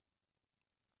 but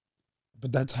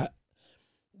that's how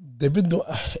they've been doing.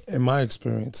 In my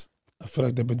experience, I feel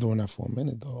like they've been doing that for a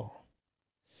minute though,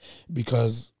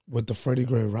 because with the Freddie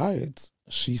Gray riots,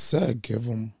 she said, "Give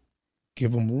them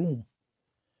room."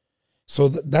 So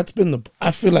that's been the.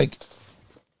 I feel like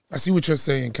I see what you're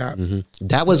saying, Cap.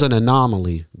 That was an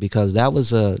anomaly because that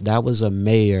was a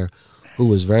mayor who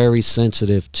was very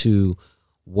sensitive to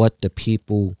what the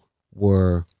people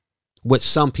were, what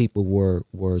some people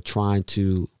were trying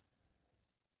to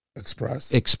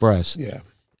express. Yeah.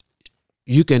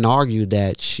 You can argue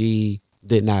that she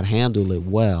did not handle it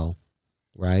well,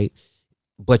 right?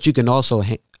 But you can also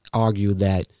argue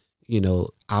that, you know,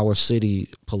 our city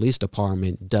police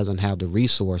department doesn't have the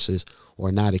resources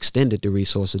or not extended the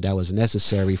resources that was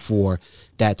necessary for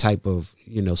that type of,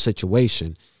 you know,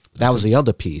 situation. That was the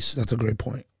other piece. That's a great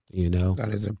point. You know, That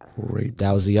is a great.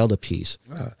 that was the other piece.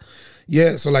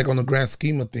 Yeah. So like on the grand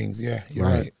scheme of things, yeah, you're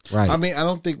right. Right. I mean, I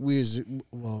don't think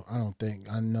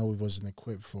I know we wasn't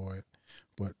equipped for it,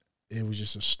 but it was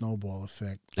just a snowball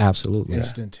effect Absolutely.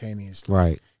 instantaneously.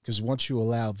 Right. Because once you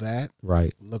allow that,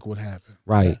 Right. look what happened.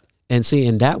 Right. Yeah. And see,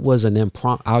 and that was an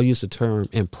I'll use the term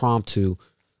impromptu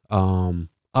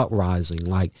uprising.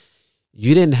 Like,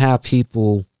 you didn't have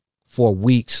people for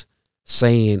weeks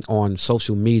saying on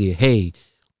social media, hey,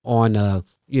 on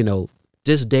you know,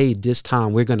 this day, this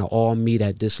time, we're gonna all meet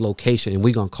at this location and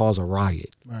we're gonna cause a riot.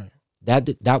 Right.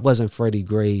 That wasn't Freddie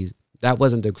Gray. That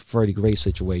wasn't the Freddie Gray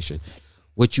situation.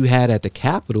 What you had at the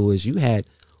Capitol is you had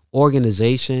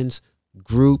organizations,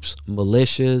 groups,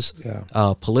 militias,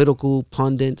 political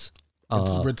pundits,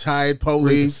 retired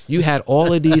police. You had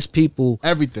all of these people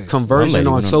everything converging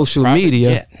on social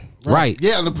media. Right.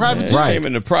 Yeah, on the private jet. Right. Came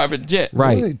in the private jet.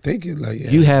 Right. Really thinking like,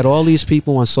 you had all these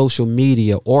people on social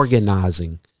media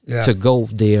organizing to go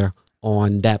there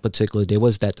on that particular day.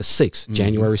 Was that the 6th,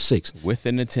 January 6th? With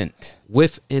an intent.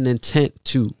 With an intent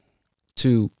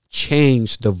to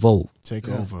change the vote. Take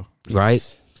over.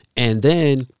 Right. And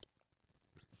then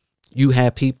you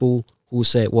had people who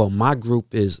said, well, my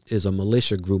group is a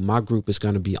militia group. My group is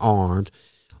going to be armed.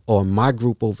 Or my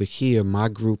group over here, my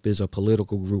group is a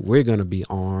political group. We're going to be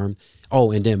armed.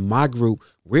 Oh, and then my group,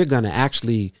 we're going to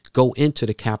actually go into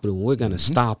the Capitol and we're going to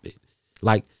stop it.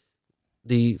 Like,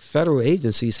 the federal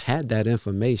agencies had that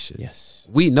information. Yes.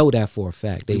 We know that for a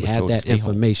fact. They had that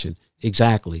information. Home.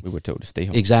 Exactly. We were told to stay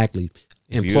home. Exactly.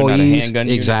 If you're not a handgun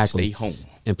unit, stay home.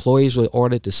 Employees were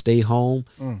ordered to stay home.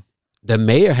 The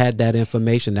mayor had that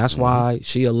information. That's why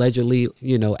she allegedly,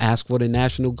 asked for the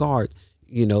National Guard,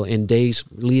 in days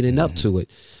leading up to it.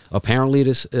 Apparently,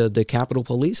 the Capitol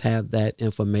Police had that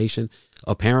information.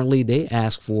 Apparently, they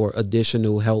asked for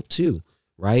additional help too,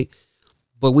 right?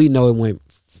 But we know it went,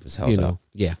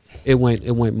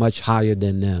 it went much higher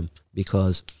than them,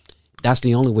 because that's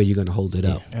the only way you're going to hold it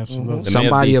up. Absolutely.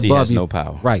 Somebody above has you, no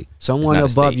power. Right? Someone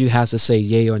above you has to say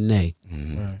yay or nay,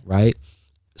 right?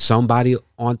 Somebody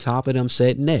on top of them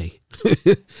said nay,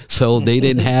 so they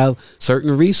didn't have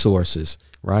certain resources,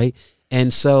 right?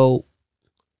 And so,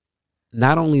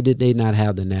 not only did they not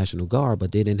have the National Guard,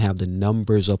 but they didn't have the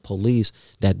numbers of police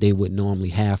that they would normally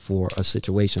have for a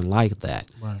situation like that.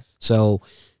 Right. So,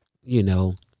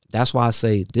 that's why I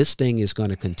say this thing is going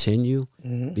to continue,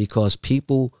 because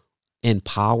people in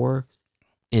power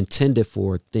intended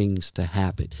for things to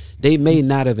happen. They may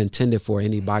not have intended for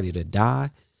anybody to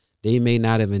die. They may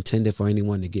not have intended for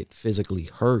anyone to get physically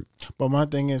hurt. But my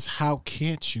thing is, how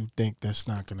can't you think that's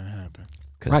not going to happen?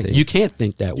 Right. You can't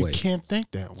think that way. You can't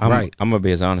think that way. I'm going to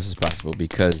be as honest as possible,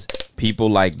 because people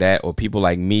like that or people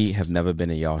like me have never been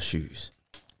in y'all's shoes.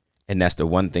 And that's the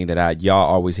one thing that y'all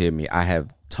always hear me. I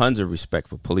have tons of respect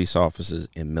for police officers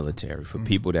and military, for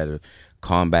people that are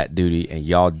combat duty, and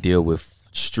y'all deal with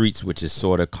streets, which is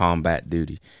sort of combat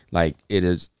duty. Like, it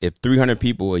is, if 300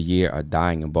 people a year are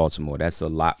dying in Baltimore, that's a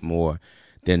lot more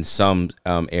than some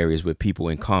areas where people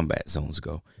in combat zones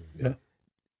go. Yeah.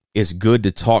 It's good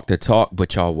to talk,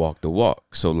 but y'all walk the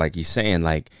walk. So like you're saying,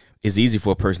 like, it's easy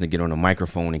for a person to get on a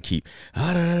microphone and keep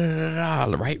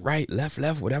right,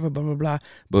 left, whatever, blah, blah, blah.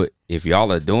 But if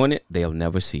y'all are doing it, they'll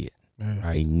never see it.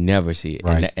 Right. They never see it.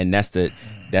 Right. And that's the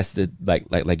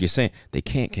like you're saying, they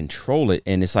can't control it.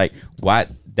 And it's like, why?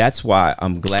 That's why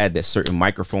I'm glad that certain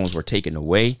microphones were taken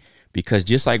away, because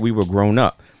just like we were grown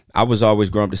up, I was always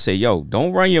grown up to say, yo,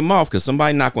 don't run your mouth, because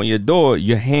somebody knock on your door,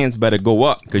 your hands better go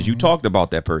up, because you talked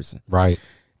about that person. Right.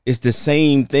 It's the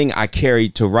same thing I carry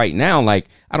to right now. Like,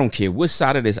 I don't care what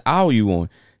side of this aisle you on.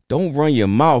 Don't run your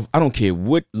mouth. I don't care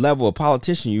what level of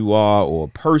politician you are or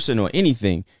person or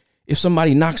anything. If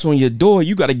somebody knocks on your door,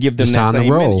 you got to give them that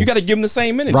same energy. You got to give them the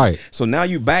same energy. Right. So now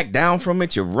you back down from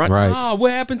it. You run. Right. Oh,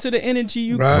 what happened to the energy?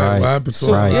 You Right. What happened to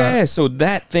So it? yeah. So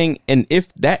that thing, and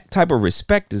if that type of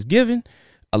respect is given,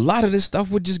 a lot of this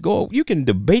stuff would just go. You can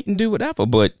debate and do whatever,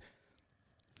 but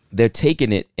they're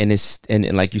taking it, and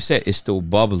and like you said, it's still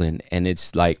bubbling, and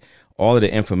it's like all of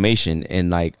the information, and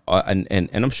like and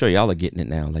I'm sure y'all are getting it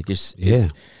now. Like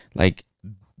it's like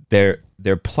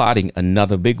they're plotting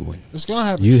another big one. It's gonna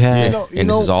happen. You have, and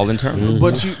this is all internal.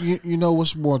 But you know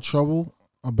what's more trouble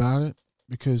about it?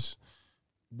 Because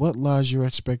what lies your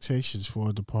expectations for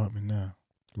a department now?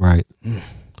 right.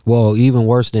 Well, even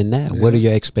worse than that, what are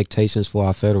your expectations for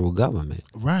our federal government?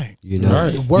 Right.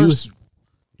 Right. Worse.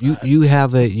 You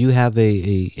have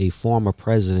a former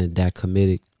president that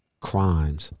committed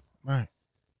crimes. Right.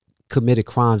 Committed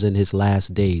crimes in his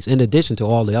last days, in addition to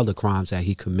all the other crimes that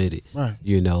he committed. Right.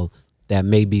 That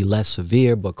may be less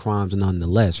severe, but crimes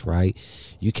nonetheless, right?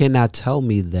 You cannot tell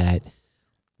me that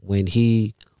when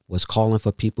he was calling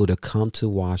for people to come to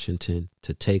Washington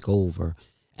to take over,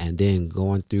 and then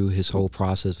going through his whole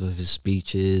process of his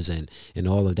speeches and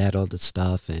all of that other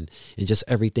stuff and just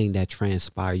everything that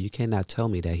transpired, you cannot tell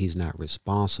me that he's not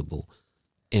responsible,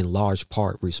 in large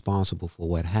part responsible for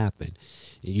what happened.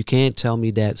 You can't tell me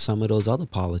that some of those other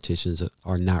politicians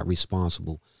are not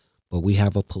responsible. But we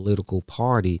have a political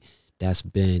party that's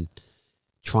been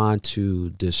trying to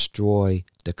destroy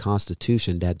the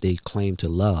Constitution that they claim to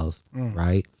love,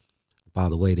 right? By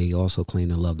the way, they also claim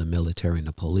to love the military and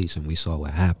the police, and we saw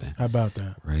what happened. How about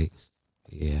that? Right?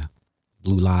 Yeah.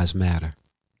 Blue Lives Matter.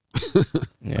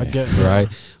 I get right?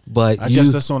 But I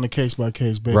guess that's on a case by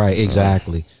case basis. Right,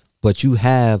 exactly. But you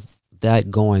have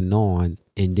that going on,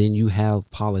 and then you have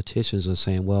politicians are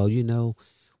saying, well,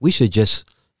 we should just,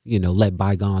 let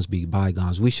bygones be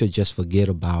bygones. We should just forget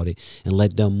about it and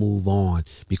let them move on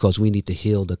because we need to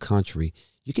heal the country.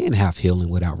 You can't have healing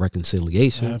without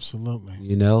reconciliation.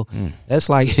 Absolutely. That's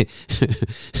like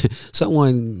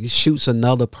someone shoots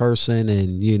another person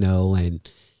and the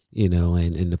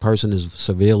person is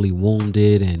severely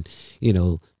wounded and,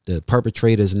 the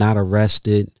perpetrator is not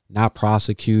arrested, not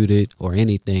prosecuted or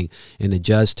anything. And the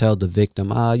judge tells the victim,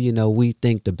 we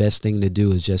think the best thing to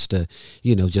do is just to,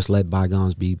 just let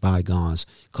bygones be bygones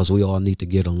because we all need to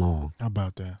get along. How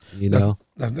about that?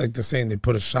 That's like the saying they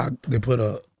put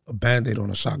a Band-Aid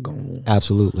on a shotgun wound.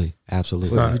 Absolutely. They're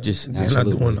not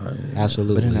doing that.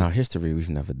 Absolutely. But in our history, we've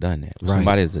never done that. When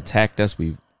somebody has attacked us,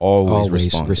 we've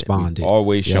always responded. We've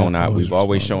always shown out. We've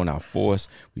always shown our force.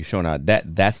 We've shown out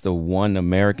that's the one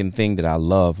American thing that I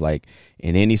love. Like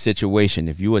in any situation,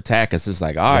 if you attack us, it's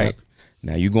like, all right,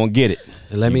 now you're going to get it.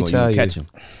 And let me tell you, catch 'em.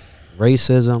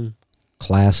 Racism,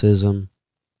 classism,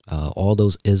 all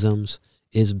those isms,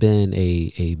 it's been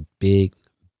a big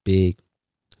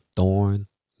thorn,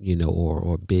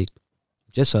 or big,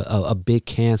 just a big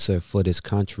cancer for this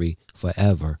country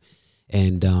forever.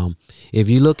 And if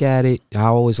you look at it, I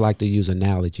always like to use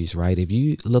analogies, right? If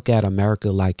you look at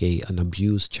America like an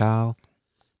abused child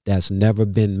that's never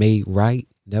been made right,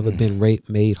 never been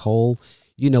made whole,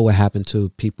 you know what happened to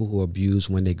people who are abused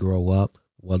when they grow up,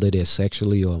 whether they're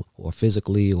sexually or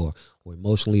physically or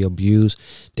emotionally abused.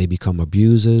 They become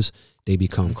abusers. They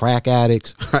become crack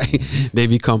addicts, right? They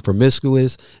become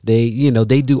promiscuous. They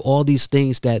do all these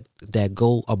things that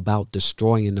go about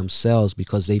destroying themselves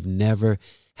because they've never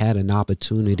had an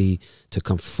opportunity to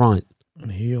confront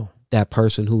and heal that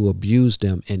person who abused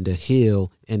them and to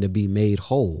heal and to be made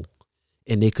whole.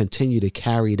 And they continue to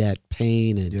carry that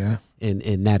pain and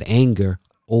that anger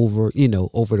over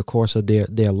the course of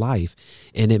their life.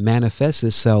 And it manifests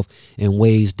itself in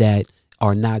ways that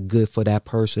are not good for that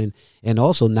person and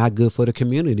also not good for the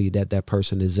community that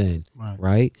person is in,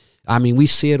 right? I mean, we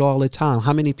see it all the time.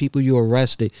 How many people you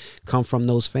arrested come from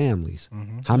those families?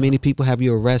 Mm-hmm. How many people have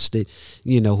you arrested,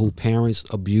 who parents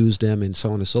abused them and so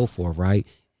on and so forth, right?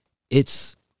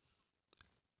 It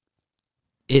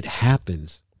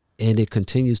happens, and it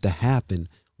continues to happen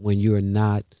when you're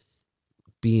not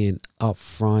being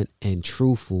upfront and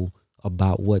truthful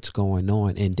about what's going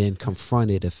on and then confront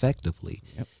it effectively.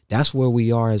 Yep. That's where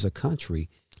we are as a country.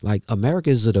 Like America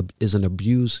is an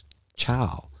abused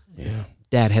child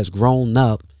that has grown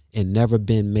up and never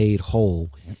been made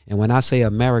whole. Yep. And when I say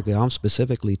America, I'm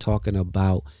specifically talking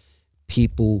about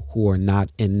people who are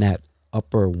not in that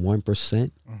upper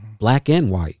 1%, black and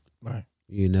white. Right.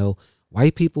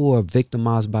 White people who are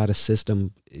victimized by the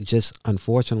system, just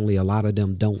unfortunately, a lot of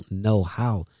them don't know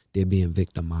how they're being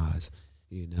victimized.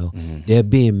 They're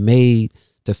being made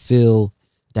to feel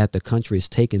that the country is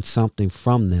taking something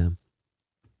from them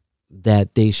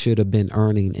that they should have been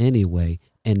earning anyway.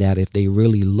 And that if they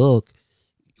really look,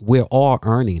 we're all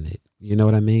earning it. You know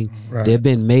what I mean? Right. They've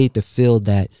been made to feel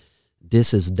that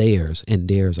this is theirs and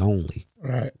theirs only.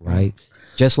 Right. Right.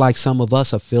 Just like some of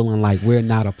us are feeling like we're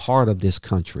not a part of this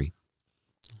country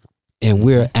and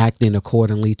we're acting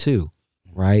accordingly too.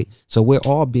 Right. So we're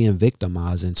all being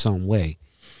victimized in some way.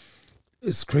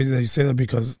 It's crazy that you say that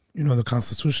because, the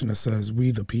Constitution that says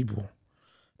we the people.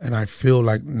 And I feel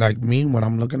like me, when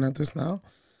I'm looking at this now,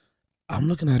 I'm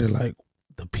looking at it like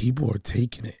the people are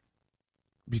taking it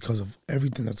because of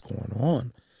everything that's going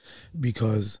on.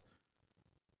 Because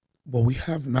what we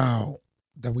have now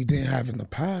that we didn't have in the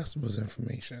past was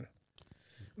information.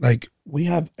 Like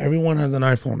everyone has an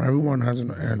iPhone, everyone has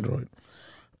an Android.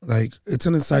 Like it's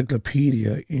an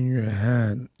encyclopedia in your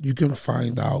hand. You can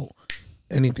find out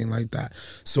anything like that.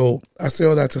 So I say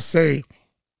all that to say,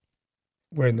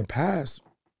 where in the past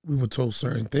we were told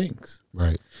certain things.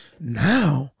 Right.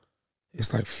 Now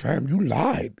it's like, fam, you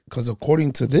lied. Because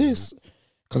according to this,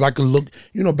 because I could look,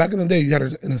 back in the day, you had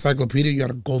an encyclopedia, you had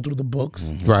to go through the books.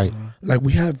 Mm-hmm. Right. Like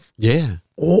we have,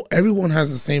 everyone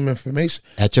has the same information.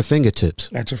 At your fingertips.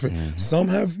 Some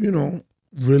have,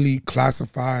 really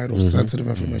classified or sensitive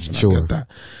information. I get that.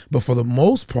 But for the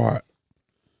most part,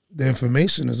 the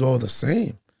information is all the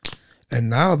same. And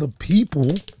now the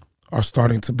people are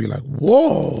starting to be like,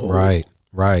 whoa.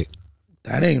 Right.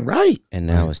 That ain't right. And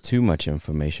now it's too much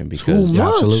information because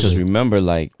remember,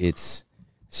 like it's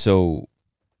so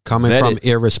coming from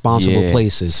irresponsible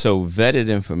places. So vetted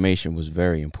information was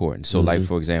very important. So like,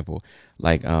 for example,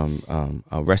 like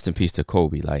rest in peace to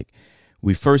Kobe. Like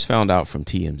we first found out from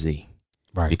TMZ.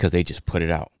 Right. because they just put it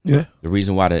out. Yeah. The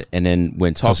reason why and then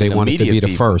when talking they to wanted media to be the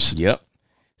people, first. Yep.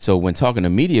 So when talking to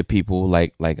media people,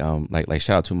 like shout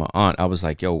out to my aunt, I was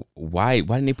like, yo, why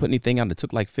didn't they put anything out that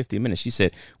took like 50 minutes? She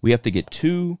said, we have to get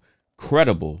 2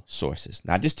 credible sources,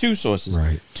 not just 2 sources,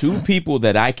 Right. 2 people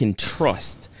that I can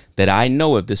trust, that I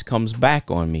know if this comes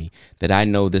back on me, that I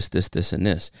know this, and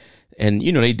this. And,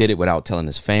 they did it without telling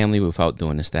his family, without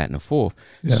doing this, that, and the fourth.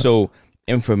 Yeah. So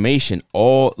information,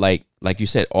 all like you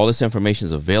said, all this information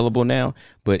is available now,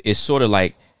 but it's sort of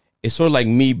like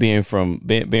me being from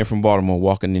Baltimore,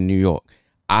 walking in New York.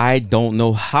 I don't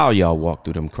know how y'all walk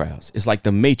through them crowds. It's like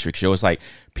the Matrix, yo. It's like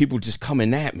people just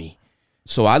coming at me.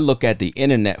 So I look at the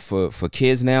internet for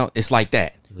kids now. It's like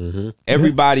that. Mm-hmm.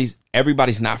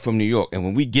 Everybody's not from New York, and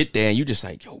when we get there, and you just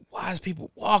like, yo, why is people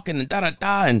walking and da da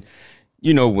da? And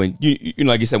when you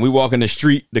like you said, we walk in the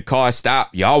street, the cars stop,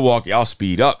 y'all walk, y'all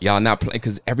speed up, y'all not playing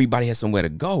because everybody has somewhere to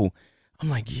go. I'm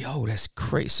like, yo, that's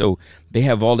crazy. So they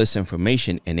have all this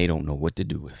information and they don't know what to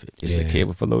do with it. It's a kid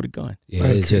with a loaded gun. Yeah,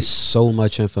 there's just so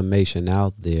much information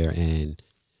out there, and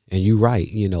you're right.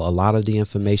 A lot of the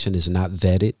information is not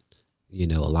vetted. A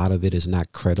lot of it is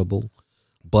not credible,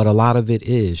 but a lot of it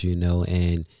is.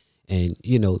 And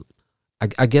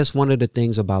I guess one of the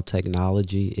things about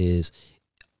technology is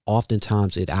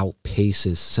oftentimes it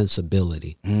outpaces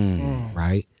sensibility,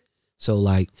 right? So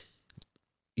like,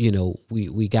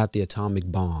 we got the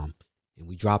atomic bomb and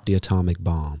we dropped the atomic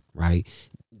bomb, right?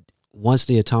 Once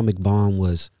the atomic bomb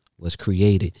was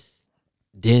created,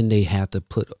 then they had to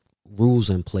put rules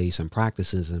in place and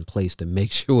practices in place to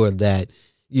make sure that,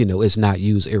 it's not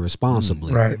used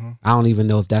irresponsibly. Right. I don't even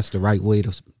know if that's the right way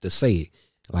to say it.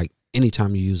 Like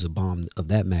anytime you use a bomb of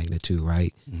that magnitude,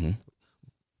 right? Mm-hmm.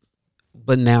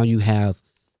 But now you have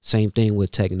same thing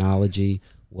with technology,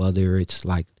 whether it's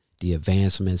like the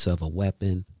advancements of a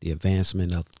weapon, the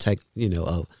advancement of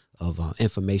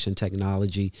information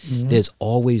technology. Mm-hmm. There's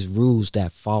always rules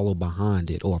that follow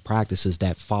behind it, or practices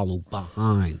that follow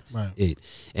behind it.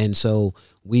 And so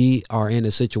we are in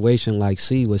a situation like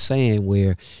C was saying,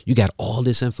 where you got all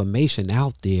this information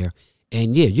out there,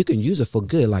 and you can use it for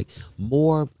good. Like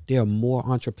there are more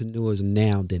entrepreneurs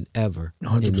now than ever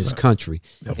 100%. In this country.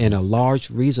 Yep. And a large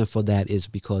reason for that is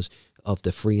because of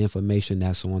the free information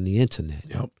that's on the internet.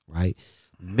 Yep. Right.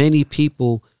 Many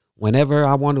people, whenever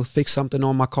I want to fix something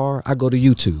on my car, I go to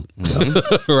YouTube.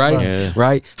 Mm-hmm. Right. Yeah.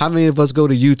 Right. How many of us go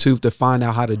to YouTube to find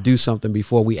out how to do something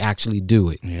before we actually do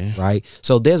it? Yeah. Right.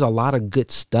 So there's a lot of good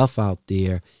stuff out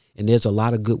there, and there's a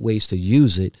lot of good ways to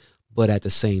use it. But at the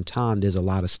same time, there's a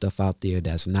lot of stuff out there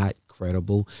that's not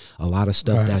credible. A lot of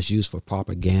stuff that's used for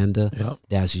propaganda,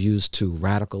 that's used to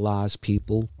radicalize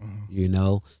people,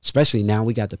 especially now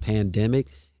we got the pandemic.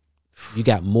 You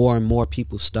got more and more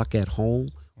people stuck at home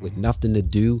with nothing to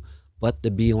do but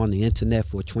to be on the internet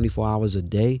for 24 hours a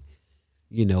day,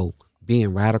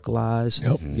 being radicalized,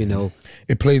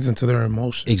 It plays into their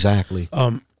emotions. Exactly.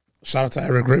 Shout out to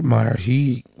Eric Rittmeyer.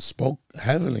 He spoke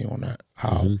heavily on that,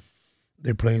 how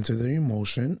they play into their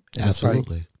emotion. And absolutely. It's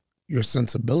like your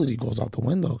sensibility goes out the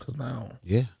window because now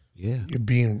you're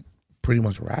being pretty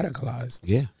much radicalized.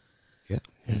 Yeah.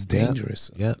 It's dangerous.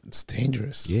 Yeah. It's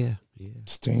dangerous. Yeah.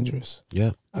 It's dangerous.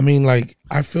 Yeah. I mean, like,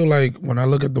 I feel like when I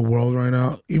look at the world right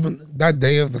now, even that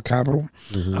day of the Capitol,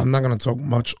 I'm not going to talk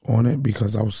much on it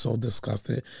because I was so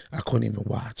disgusted. I couldn't even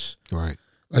watch. Right.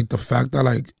 Like, the fact that,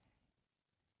 like,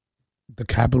 the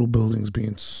Capitol building's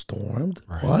being stormed.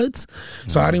 Right. What?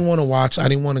 So I didn't want to watch. I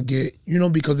didn't want to get,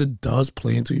 because it does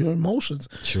play into your emotions.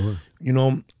 Sure.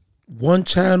 One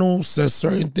channel says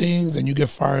certain things and you get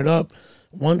fired up.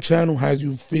 One channel has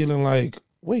you feeling like,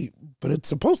 wait, but it's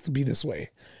supposed to be this way.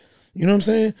 You know what I'm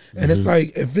saying? And it's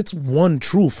like, if it's one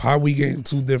truth, how we getting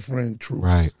 2 different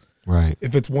truths? Right.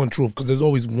 If it's one truth, because there's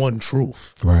always one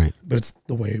truth. Right. But it's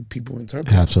the way people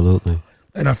interpret Absolutely. it.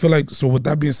 And I feel like, so with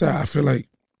that being said, I feel like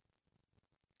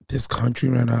this country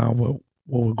right now, what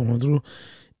we're going through,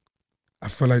 I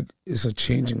feel like it's a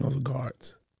changing of the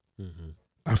guards. Mm-hmm.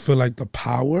 I feel like the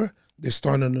power, they're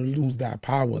starting to lose that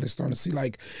power. They're starting to see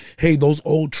like, hey, those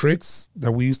old tricks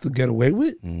that we used to get away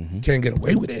with, can't get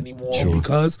away with it anymore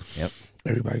because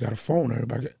everybody got a phone,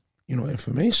 everybody got,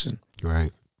 information.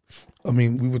 Right. I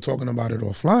mean, we were talking about it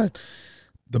offline.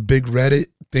 The big Reddit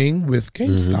thing with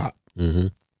GameStop. Mm-hmm.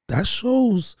 That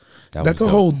shows that's a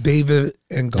whole David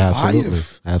and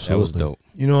Goliath. Absolutely. That was dope.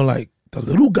 Like the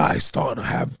little guys starting to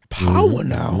have power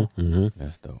now. Mm-hmm.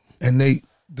 That's dope. And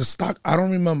the stock, I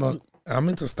don't remember, I'm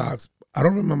into stocks. I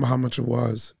don't remember how much it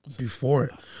was before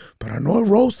it, but I know it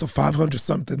rose to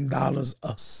 $500-something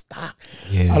a stock.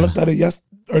 Yeah. I looked at it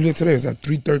earlier today. It's at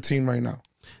 $313 right now.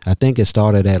 I think it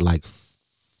started at like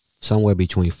somewhere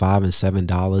between $5 and $7.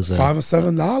 $5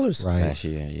 and $7. Right. Last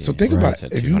year, yeah. So think Right. about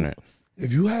Said it. 200.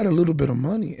 If you had a little bit of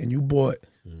money and you bought,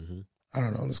 Mhm. I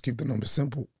don't know, let's keep the number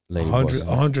simple. Lady 100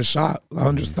 Boss.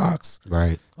 100 stocks,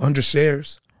 Right. 100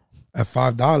 shares at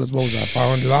 $5. What was that?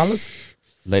 $500?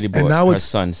 Lady And bought now her it's-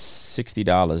 son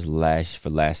 $60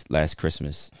 last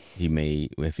Christmas. He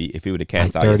made if he would have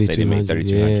cashed Like out yesterday, he made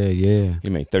 3,200. $3,200. Yeah. He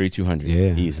made $3,200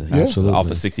 Yeah. easily. Absolutely. Off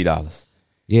of $60.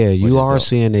 Yeah, Which you is are dope.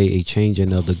 seeing a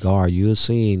changing of the guard. You're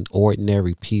seeing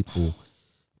ordinary people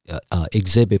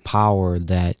exhibit power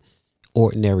that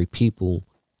ordinary people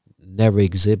never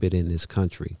exhibit in this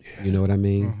country. You know what I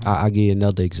mean? I'll give you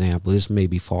another example. This may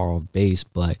be far off base,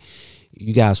 but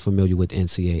you guys familiar with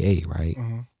NCAA, right?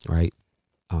 Right?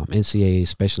 NCAA,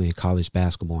 especially in college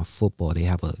basketball and football, they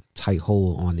have a tight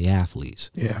hold on the athletes.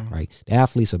 Yeah. Right? The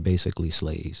athletes are basically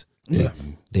slaves. Yeah.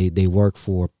 They work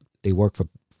for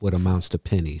what amounts to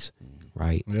pennies,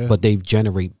 right? Yeah. But they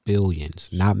generate billions,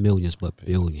 not millions, but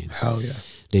billions. Hell yeah.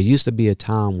 There used to be a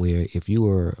time where if you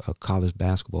were a college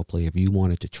basketball player, if you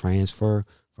wanted to transfer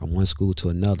from one school to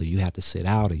another, you had to sit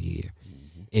out a year.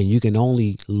 And you can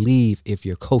only leave if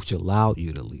your coach allowed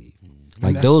you to leave.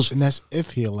 Like those, and that's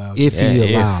if he allows. if you. you if.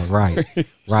 allowed, right? It's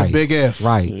Right. a big if.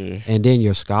 Right. Yeah. And then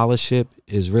your scholarship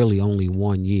is really only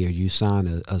 1 year. You sign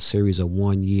a series of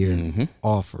 1 year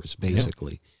offers,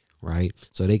 basically. Right.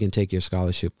 So they can take your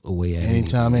scholarship away at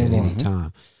Anytime they want. any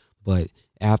time. But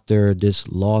after this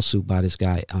lawsuit by this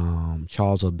guy,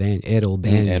 Charles O'Bannon, Ed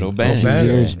O'Bannon, Ed a O'Bannon.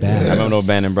 few years Yeah. back. I remember the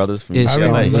O'Bannon brothers from It's- I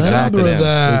LA. remember Exactly.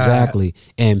 that. Exactly.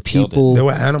 And Killed it. people They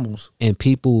were animals.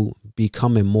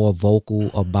 becoming more vocal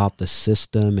about the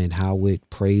system and how it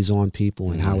preys on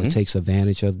people and how it takes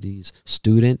advantage of these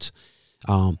students.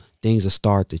 Things have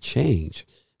started to change.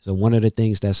 So one of the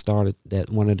things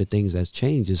that's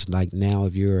changed is like now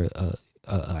if you're a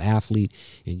athlete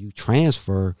and you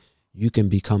transfer, you can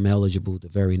become eligible the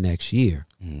very next year,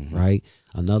 right?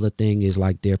 Another thing is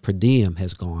like their per diem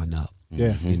has gone up.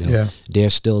 Yeah. You know, Yeah.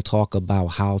 there's still talk about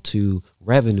how to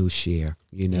revenue share.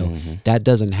 You know, that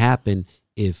doesn't happen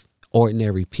if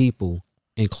ordinary people,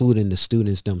 including the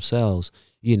students themselves,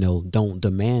 you know, don't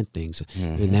demand things.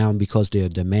 And now because they're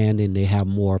demanding, they have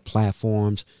more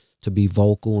platforms to be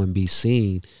vocal and be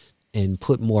seen and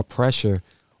put more pressure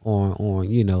on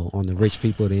you know, on the rich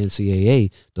people of the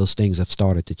NCAA. Those things have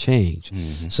started to change.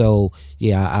 So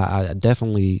yeah, I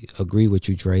definitely agree with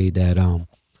you, Dre, that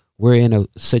we're in a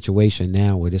situation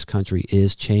now where this country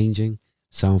is changing,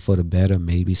 some for the better,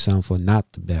 maybe some for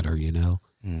not the better, you know.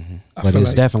 I But feel it's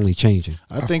like- definitely changing.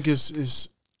 I think it's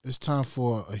time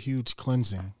for a huge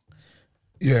cleansing.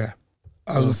 Yeah.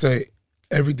 I was going to say,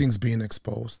 everything's being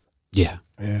exposed. Yeah,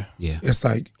 Yeah. yeah. It's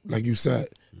like you said.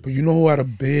 But you know who had a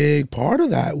big part of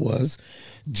that was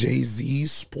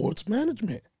Jay-Z's sports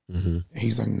management. And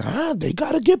he's like, nah, they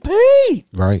got to get paid.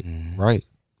 Right, right.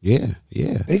 Yeah,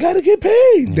 yeah. They got to get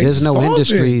paid. They There's no starving.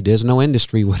 industry. There's no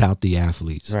industry without the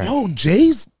athletes. Right. Yo,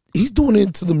 he's doing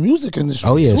it to the music industry.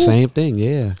 Oh yeah, too. same thing.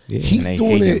 Yeah, yeah. He's And they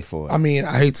doing hate him it. for it. I mean,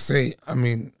 I hate to say,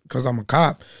 because I'm a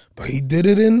cop, but he did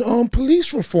it in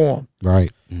police reform.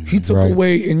 Right. He took Right.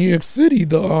 away in New York City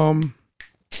the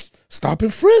stop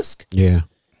and frisk. Yeah,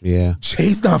 yeah.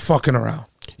 Jay's not fucking around.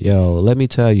 Yo, let me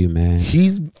tell you, man.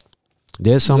 He's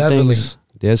There's some leveling. things.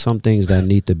 There's some things that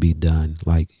need to be done.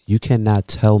 Like you cannot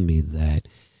tell me that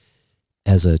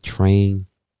as a trained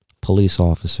police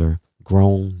officer,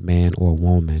 grown man or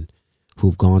woman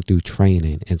who've gone through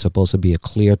training and supposed to be a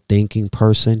clear thinking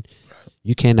person,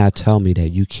 you cannot tell me that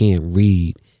you can't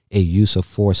read a use of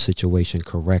force situation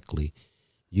correctly.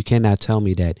 You cannot tell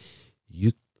me that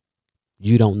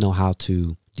you don't know how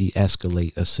to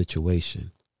de-escalate a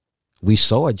situation. We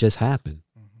saw it just happen.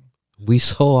 We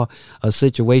saw a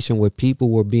situation where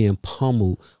people were being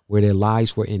pummeled, where their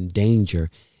lives were in danger,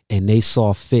 and they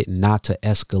saw fit not to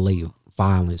escalate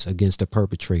violence against the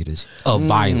perpetrators of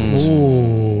violence.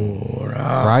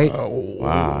 Right?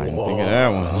 Wow, I didn't think of that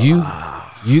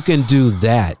one. You can do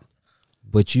that,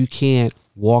 but you can't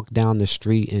walk down the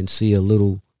street and see a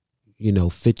little,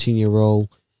 15-year-old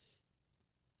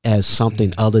as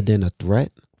something other than a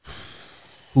threat,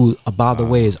 who, by the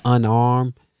way, is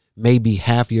unarmed, maybe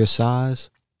half your size.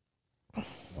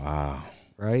 Wow.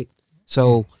 Right?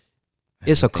 So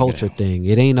it's a culture thing.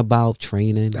 It ain't about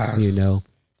training, That's-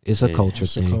 It's a Yeah, culture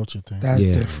It's a thing. culture thing. That's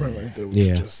Yeah. different right there. What Yeah.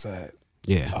 you just said.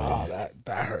 Yeah. Oh,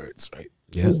 that hurts, right?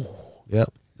 Yep. Ooh,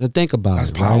 Yep. Now think about that's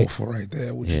it, right? powerful right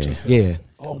there. What you Yeah. just said. Yeah.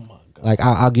 Oh my God. Like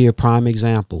I'll give you a prime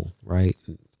example, right?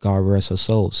 God rest her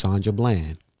soul, Sandra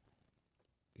Bland.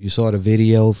 You saw the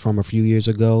video from a few years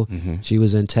ago. She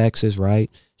was in Texas, right?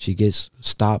 She gets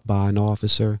stopped by an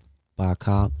officer, by a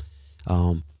cop.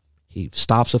 He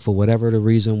stops her for whatever the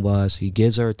reason was. He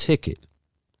gives her a ticket.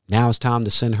 Now it's time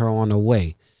to send her on her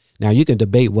way. Now you can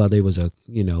debate whether it was a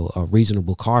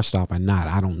reasonable car stop or not.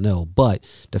 I don't know. But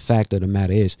the fact of the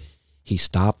matter is he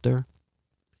stopped her.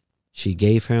 She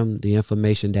gave him the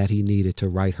information that he needed to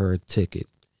write her a ticket.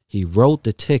 He wrote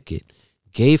the ticket,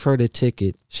 gave her the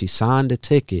ticket. She signed the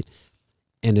ticket.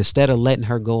 And instead of letting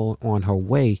her go on her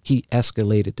way, he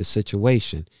escalated the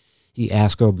situation. He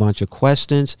asked her a bunch of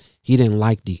questions. He didn't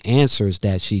like the answers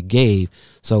that she gave.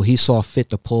 So he saw fit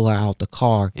to pull her out the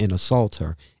car and assault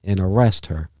her and arrest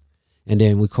her. And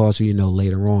then because,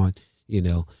 later on,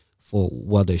 for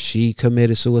whether she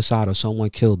committed suicide or someone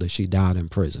killed her, she died in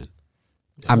prison.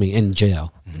 I mean, in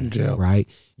jail. In jail. Right?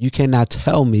 You cannot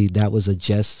tell me that was a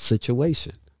just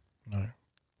situation. No.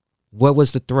 What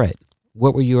was the threat?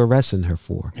 What were you arresting her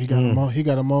for? He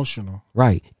got emotional.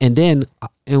 Right. And then,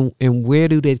 and where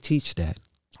do they teach that?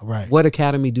 Right. What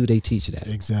academy do they teach that?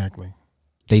 Exactly.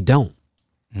 They don't.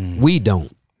 We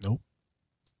don't. Nope.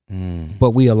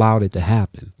 But we allowed it to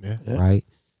happen. Yeah. Right.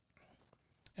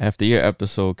 After your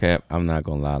episode, Cap, I'm not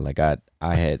gonna lie. Like I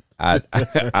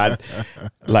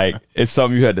like it's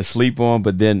something you had to sleep on.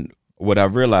 But then what I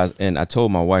realized, and I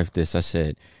told my wife this, I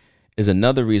said, is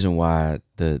another reason why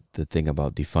the thing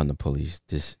about defund the police,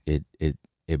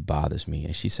 it bothers me.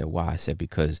 And she said, why? I said,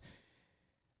 because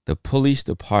the police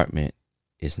department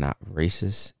is not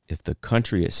racist. If the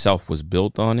country itself was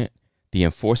built on it, the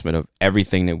enforcement of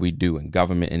everything that we do in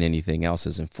government and anything else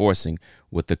is enforcing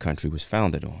what the country was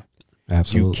founded on.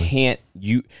 Absolutely.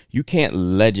 You can't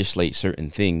legislate certain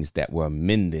things that were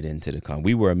amended into the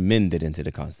we were amended into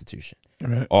the Constitution.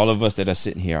 Right. All of us that are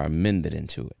sitting here are amended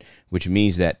into it, which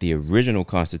means that the original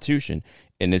Constitution,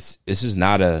 and this is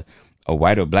not a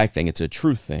white or black thing, it's a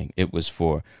truth thing. It was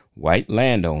for white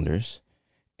landowners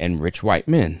and rich white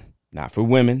men, not for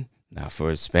women, not for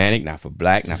Hispanic, not for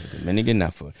black, not for Dominican,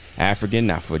 not for African,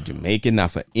 not for Jamaican,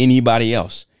 not for anybody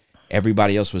else.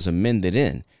 Everybody else was amended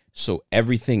in. So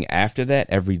everything after that,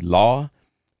 every law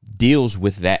deals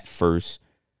with that first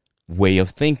way of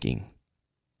thinking.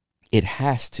 It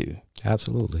has to.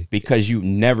 Absolutely. Because you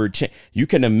never change. You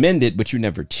can amend it, but you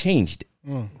never changed it.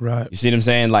 Right. You see what I'm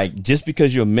saying? Like just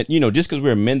because just because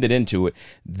we're amended into it,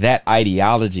 that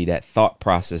ideology, that thought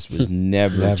process was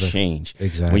never changed.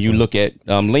 Exactly. When you look at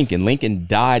Lincoln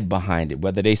died behind it.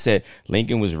 Whether they said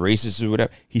Lincoln was racist or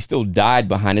whatever, he still died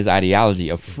behind his ideology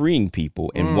of freeing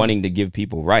people and wanting to give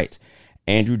people rights.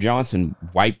 Andrew Johnson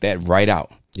wiped that right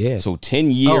out. Yeah. So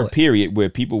 10-year period where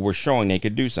people were showing they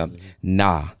could do something.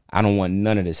 Nah, I don't want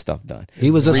none of this stuff done. He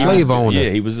was a slave owner. Yeah,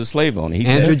 he was a slave owner. He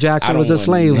Andrew said, Jackson I don't was a want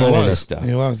slave none of owner. this stuff.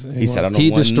 He was. He said, I don't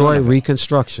He want none destroyed of it.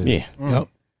 Reconstruction. Yeah. Yep,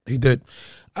 he did.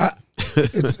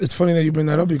 It's funny that you bring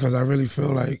that up because I really feel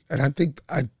like, and I think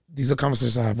these are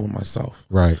conversations I have with myself.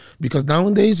 Right. Because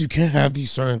nowadays you can't have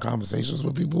these certain conversations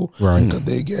with people, Right. Because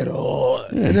they get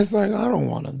and it's like I don't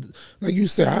want to, like you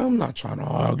said, I'm not trying to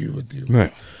argue with you.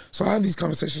 Right. So I have these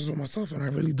conversations with myself, and I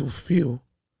really do feel,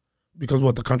 because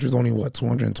the country's only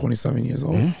 227 years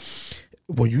old.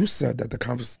 Well, you said that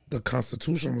the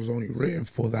Constitution was only written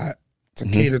for that, to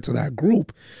cater to that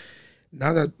group.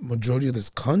 Now that majority of this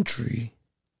country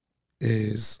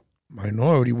is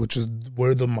minority, which is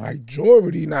we're the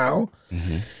majority now.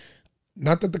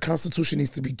 Not that the Constitution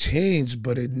needs to be changed,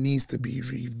 but it needs to be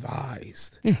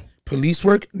revised. Police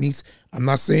work needs. I'm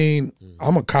not saying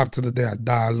I'm a cop to the day I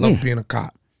die. I love being a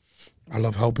cop. I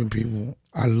love helping people.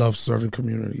 I love serving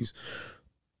communities.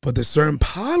 But there's certain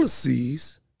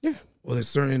policies, or there's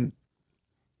certain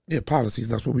policies,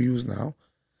 that's what we use now,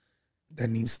 that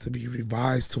needs to be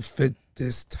revised to fit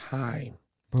this time.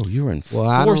 Bro, you're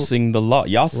enforcing the law.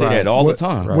 Y'all say that all the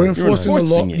time. We're enforcing the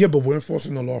law. it. Yeah, but we're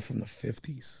enforcing the law from the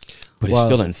 50s. But it's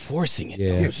still enforcing it.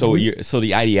 Yeah. Though. So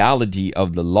the ideology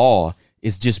of the law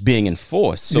is just being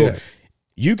enforced. So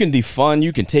you can defund,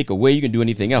 you can take away, you can do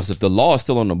anything else. If the law is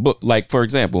still on the book, like, for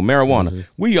example, marijuana.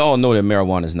 We all know that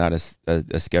marijuana is not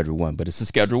a Schedule 1, but it's a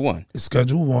Schedule 1. It's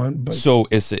Schedule 1. But So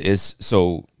it's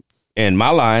so in my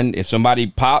line, if somebody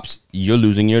pops, you're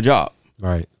losing your job.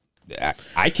 Right.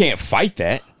 I can't fight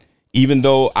that, even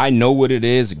though I know what it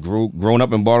is. Grown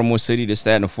up in Baltimore City, this,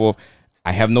 that, and the fourth.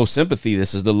 I have no sympathy.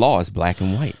 This is the law. It's black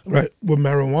and white. right, with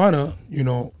marijuana,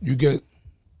 you get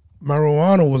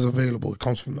marijuana was available. It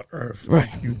comes from the earth. Right.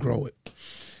 You grow it.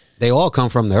 They all come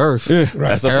from the earth.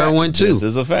 That's a Heroin fact. too. This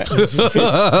is a fact. But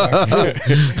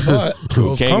those Cocaine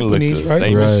looks companies, the right?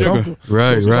 same as sugar.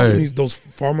 Those companies, those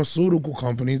pharmaceutical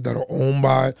companies that are owned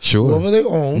by whoever they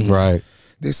own. Right.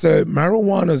 They said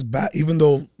marijuana is bad, even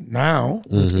though now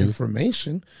with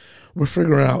information, we're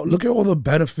figuring out, look at all the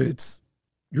benefits.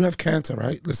 You have cancer,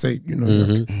 right? Let's say,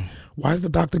 why is the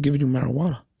doctor giving you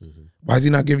marijuana? Why is he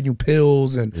not giving you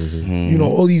pills and you know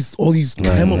all these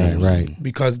chemicals? right.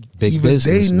 Because Big even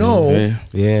business, they man. know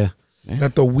Yeah.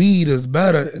 that the weed is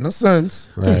better in a sense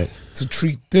Right. to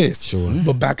treat this. Sure.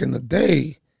 But back in the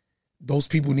day, those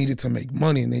people needed to make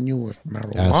money, and they knew if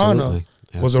marijuana Absolutely.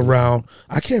 was around,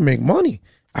 I can't make money.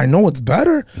 I know it's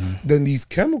better than these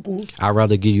chemicals. I'd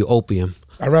rather give you opium.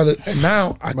 And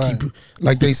now I keep you,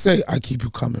 like they say, I keep you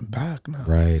coming back now.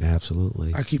 Right.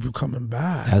 Absolutely. I keep you coming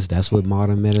back. That's what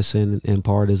modern medicine in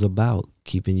part is about,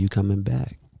 keeping you coming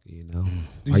back. You know,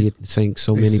 why you think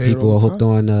so many people are hooked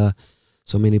on?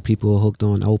 So many people are hooked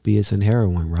on opiates and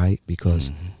heroin, right?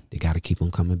 Because they got to keep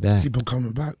them coming back. Keep them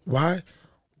coming back. Why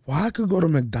I could go to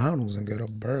McDonald's and get a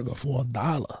burger for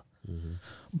 $1,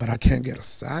 but I can't get a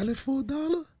salad for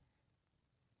 $1?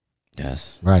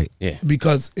 Yes. Right. Yeah.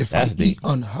 Because if That's I deep. eat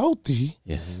unhealthy,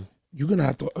 Yes. you're gonna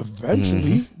have to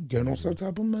eventually get on some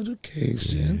type of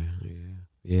medication.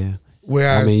 Yeah.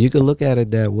 Whereas I mean, you could look at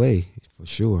it that way for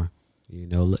sure. You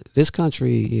know, this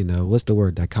country, you know, what's the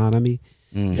word? Dichotomy.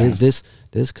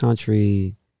 This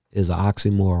country is an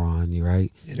oxymoron,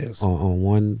 right? it is. On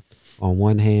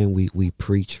one hand, we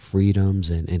preach freedoms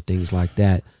and things like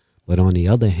that, but on the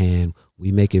other hand,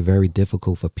 we make it very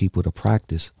difficult for people to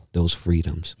practice those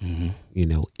freedoms. You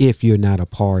know, if you're not a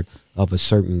part of a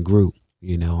certain group,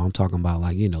 you know, I'm talking about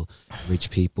like, you know, rich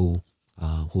people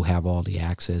who have all the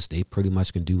access, they pretty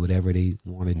much can do whatever they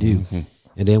want to do.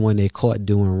 And then when they're caught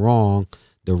doing wrong,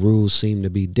 the rules seem to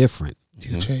be different.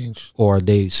 You change. Or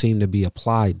they seem to be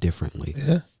applied differently.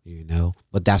 Yeah. You know,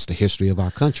 but that's the history of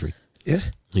our country. Yeah.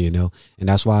 You know, and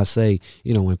that's why I say,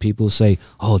 you know, when people say,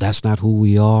 "Oh, that's not who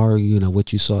we are," you know,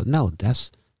 what you saw. No,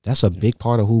 that's a big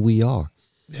part of who we are.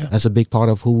 Yeah. That's a big part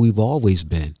of who we've always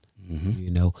been.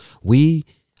 You know, we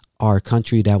are a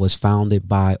country that was founded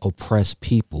by oppressed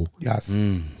people Yes.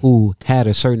 who had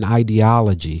a certain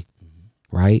ideology,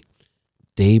 right?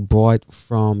 They brought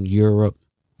from Europe,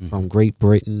 from Great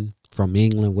Britain, from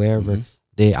England, wherever,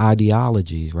 their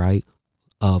ideologies, right,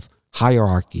 of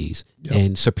hierarchies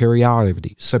and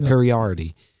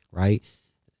superiority, right?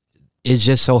 It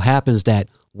just so happens that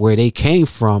where they came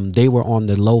from, they were on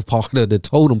the low part of the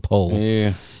totem pole.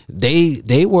 Yeah.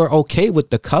 They were okay with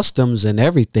the customs and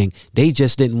everything. They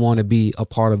just didn't want to be a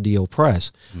part of the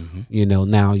oppressed. You know,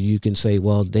 now you can say,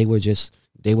 well, they were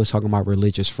talking about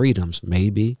religious freedoms,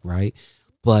 maybe, right?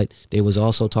 But they was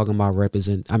also talking about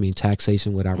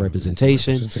taxation without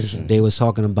representation. They was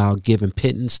talking about giving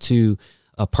pittance to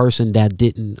a person that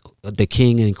didn't, the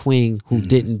king and queen who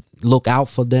didn't look out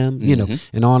for them, you know,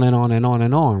 and on and on and on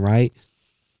and on, right?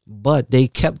 But they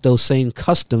kept those same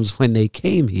customs when they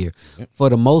came here for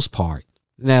the most part.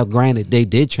 Now, granted, they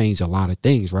did change a lot of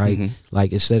things, right?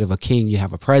 Like instead of a king, you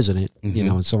have a president, you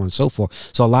know, and so on and so forth.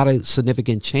 So a lot of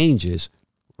significant changes,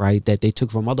 right, that they took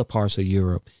from other parts of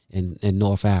Europe and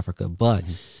North Africa. But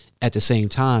at the same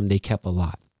time, they kept a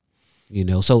lot, you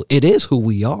know. So it is who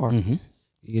we are.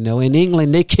 You know, in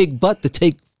England, they kick butt to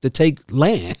take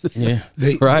land. Yeah.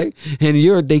 Right? In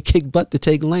Europe, they kick butt to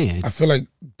take land. I feel like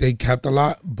they kept a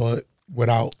lot, but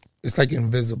without, it's like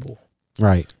invisible.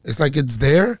 Right. It's like it's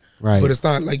there, Right. but it's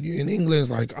not like in England,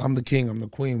 it's like I'm the king, I'm the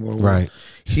queen. Well, Right.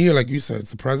 Here, like you said, it's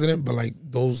the president, but like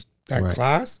that Right.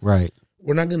 class, Right.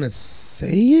 we're not going to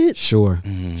say it, Sure.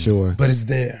 Sure. but it's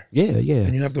there. Yeah, yeah.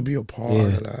 And you have to be a part Yeah.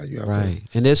 of that. You have Right.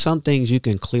 And there's some things you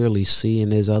can clearly see,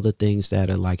 and there's other things that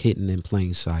are like hidden in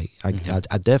plain sight. I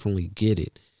definitely get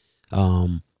it.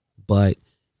 But,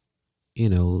 you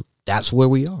know, that's where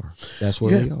we are. That's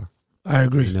where we are. I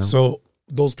agree. You know? So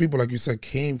those people, like you said,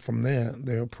 came from there.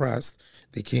 They're oppressed.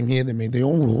 They came here. They made their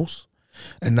own rules.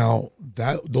 And now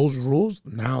those rules,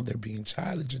 now they're being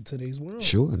challenged in today's world.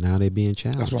 Sure. Now they're being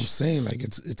challenged. That's what I'm saying. Like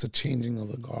it's a changing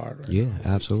of the guard. Right Yeah,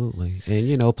 now. absolutely. And,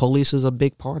 you know, police is a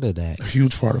big part of that. A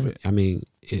huge part of it. I mean,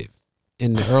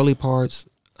 in the early parts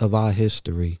of our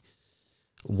history,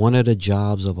 one of the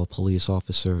jobs of a police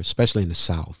officer, especially in the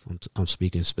South, I'm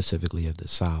speaking specifically of the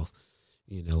South,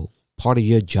 you know, part of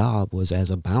your job was as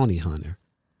a bounty hunter.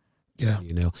 Yeah.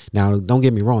 You know, now don't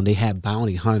get me wrong, they had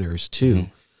bounty hunters too,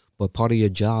 but part of your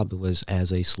job was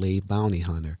as a slave bounty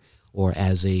hunter or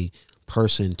as a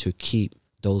person to keep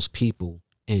those people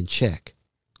in check.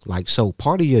 Like, so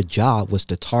part of your job was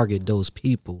to target those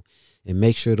people and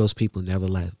make sure those people never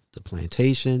left the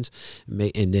plantations.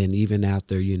 And then even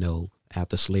after, you know,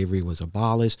 after slavery was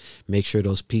abolished, make sure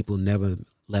those people never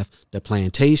left the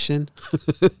plantation.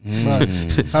 Right.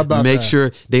 How about Make that?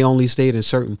 sure they only stayed in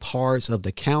certain parts of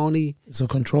the county. It's a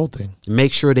control thing.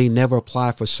 Make sure they never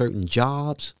applied for certain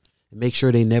jobs. Make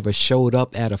sure they never showed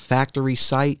up at a factory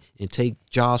site and take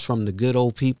jobs from the good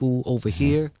old people over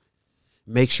here.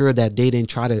 Make sure that they didn't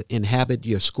try to inhabit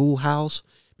your schoolhouse,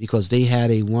 because they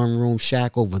had a 1-room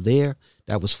shack over there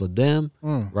that was for them,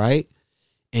 right?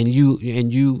 And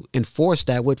you enforce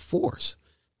that with force.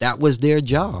 That was their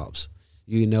jobs,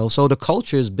 So the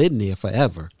culture has been there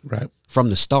forever, Right.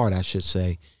 From the start, I should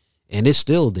say, and it's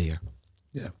still there.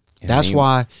 Yeah. That's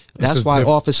why different.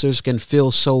 officers can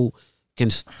feel so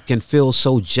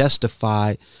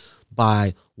justified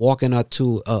by walking up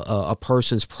to a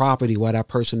person's property while that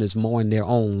person is mowing their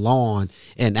own lawn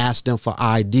and ask them for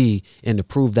ID and to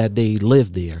prove that they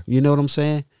live there. You know what I'm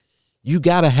saying? You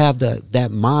got to have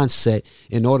that mindset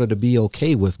in order to be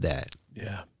okay with that.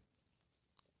 Yeah.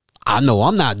 I know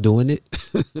I'm not doing it.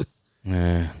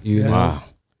 Yeah. You know? Wow.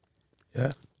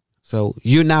 Yeah. So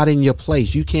you're not in your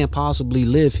place. You can't possibly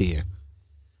live here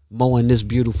mowing this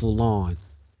beautiful lawn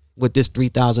with this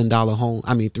 $3,000 home.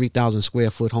 3,000 square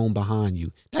foot home behind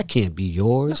you. That can't be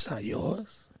yours. That's not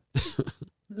yours.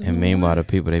 And meanwhile, the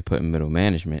people they put in middle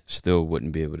management still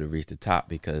wouldn't be able to reach the top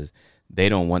because they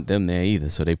don't want them there either.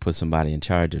 So they put somebody in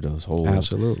charge of those holes.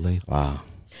 Absolutely. Wow.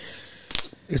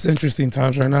 It's interesting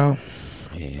times right now.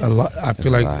 Yeah. A lot. I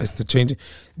feel like it's the changing.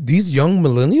 These young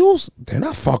millennials, they're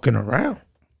not fucking around.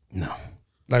 No.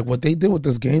 Like what they did with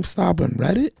this GameStop and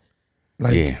Reddit.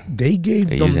 Like they gave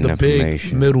They're them using the big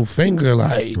information. middle finger.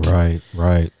 Like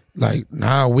Right. Like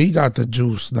now we got the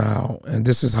juice now, and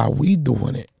this is how we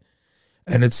doing it,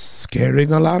 and it's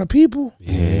scaring a lot of people.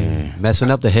 Yeah.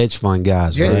 Messing up the hedge fund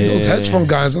guys, Yeah, right? those hedge fund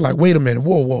guys are like, wait a minute,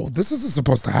 whoa, this isn't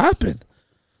supposed to happen.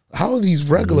 How are these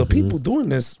regular people doing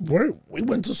this? We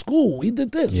went to school, we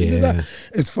did this, we did that.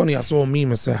 It's funny, I saw a meme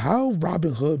and said, how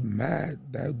Robin Hood mad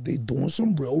that they doing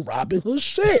some real Robin Hood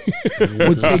shit.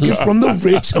 We're taking from the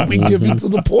rich and we give it to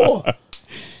the poor.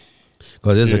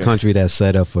 Because it's a country that's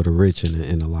set up for the rich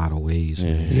in a lot of ways,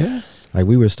 man. Yeah. Like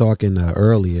we was talking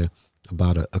earlier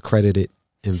about accredited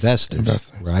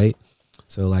investors, right?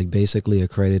 So like basically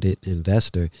accredited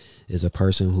investor is a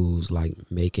person who's like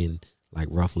making like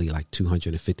roughly like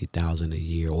 $250,000 a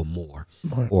year or more,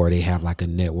 or they have like a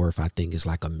net worth, I think is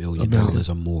like $1 million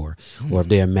or more, or if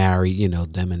they're married,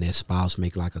 them and their spouse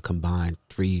make like a combined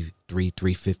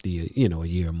 $350, a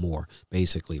year or more,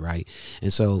 basically, right?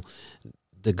 And so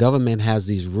the government has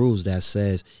these rules that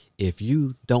says if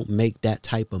you don't make that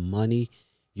type of money,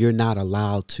 you're not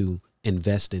allowed to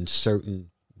invest in certain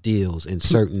deals in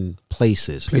certain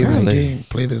places. Play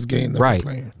this game that we're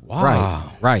playing. Wow.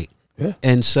 Right. Yeah.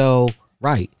 And so,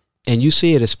 and you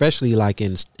see it especially like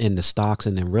in the stocks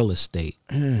and in real estate,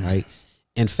 right?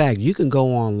 In fact, you can go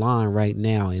online right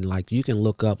now and like you can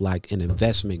look up like an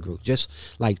investment group. Just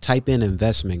like type in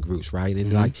investment groups, right?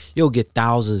 And like you'll get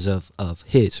thousands of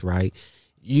hits, right?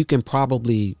 You can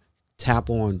probably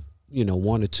tap on,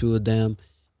 one or two of them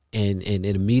and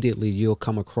immediately you'll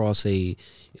come across an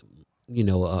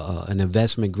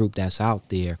investment group that's out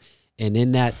there. And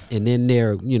in their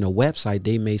website,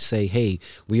 they may say, hey,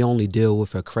 we only deal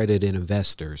with accredited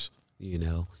investors,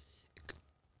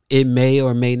 It may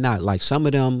or may not. Like some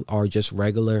of them are just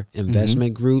regular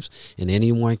investment groups and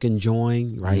anyone can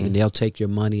join, right? And they'll take your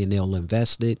money and they'll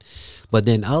invest it. But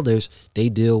then others, they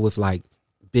deal with like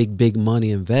big money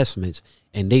investments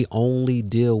and they only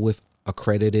deal with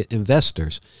accredited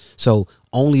investors. So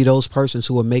only those persons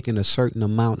who are making a certain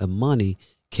amount of money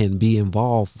can be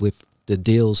involved with the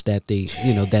deals that they,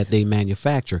 that they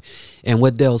manufacture. And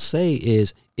what they'll say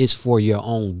is it's for your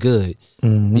own good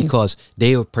because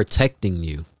they are protecting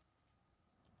you.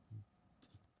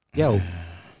 Yo,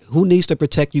 who needs to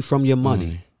protect you from your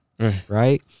money?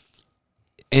 Right?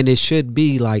 And it should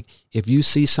be like, if you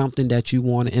see something that you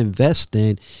want to invest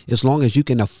in, as long as you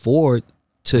can afford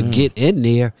to get in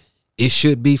there, it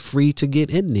should be free to get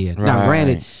in there. Right. Now,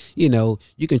 granted,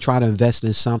 you can try to invest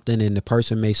in something and the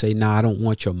person may say, nah, I don't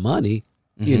want your money,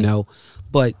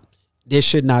 but there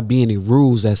should not be any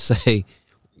rules that say,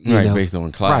 based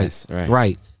on class.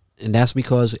 Right. And that's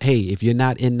because, hey, if you're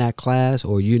not in that class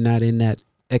or you're not in that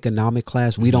economic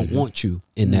class, we don't want you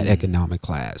in that economic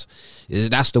class.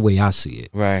 That's the way I see it.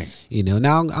 Right.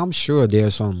 Now I'm sure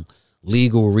there's some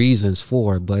legal reasons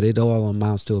for it, but it all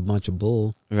amounts to a bunch of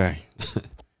bull. Right.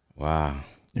 Wow.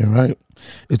 You're right.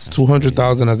 It's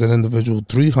 200,000 as an individual,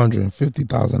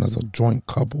 350,000 as a joint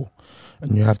couple,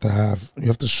 and you have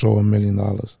to show $1 million.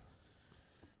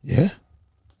 Yeah.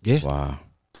 Yeah. Wow.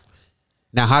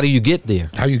 Now, how do you get there?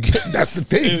 That's the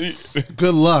thing.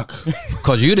 Good luck.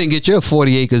 Because you didn't get your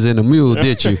 40 acres and a mule,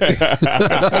 did you?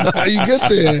 How you get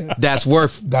there? That's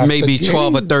worth maybe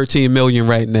 12 or 13 million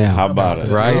right now. How about it?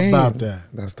 Right? How about that?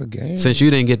 That's the game. Since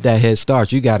you didn't get that head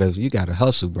start, you gotta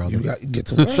hustle, brother. You got to get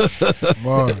to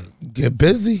work. Get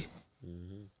busy.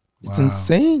 It's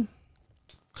insane.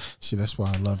 See, that's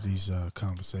why I love these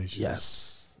conversations.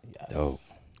 Yes. Dope.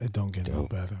 It don't get no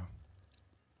better.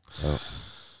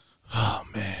 Oh,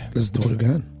 man. Let's do it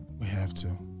again. We have to.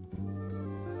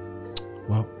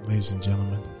 Well, ladies and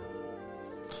gentlemen,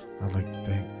 I'd like to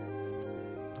thank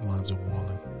Alonzo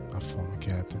Moreland, our former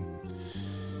captain.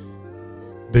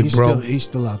 Big bro. He's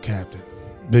still our captain.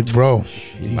 Big bro.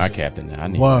 He's my captain now. I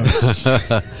need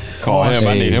Call him.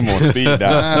 I need him on speed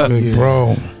dial. Big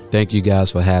bro. Thank you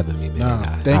guys for having me, man.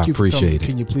 I appreciate it.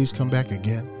 Can you please come back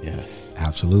again? Yes.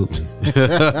 Absolutely.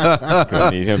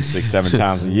 Gonna need him 6-7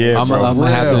 times a year. I'm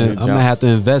gonna have to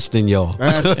invest in y'all.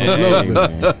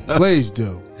 Absolutely. Please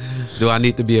do. Do I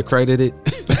need to be accredited?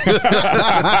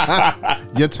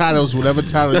 Your titles, whatever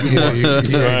title you want.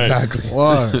 Yeah, exactly.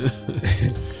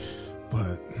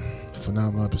 But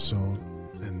phenomenal episode.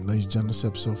 And ladies and gentlemen, this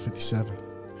episode 57.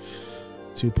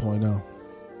 2.0.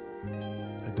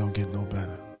 It don't get no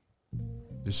better.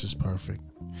 This is perfect.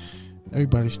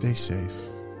 Everybody stay safe.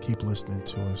 Keep listening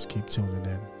to us. Keep tuning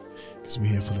in. Because we're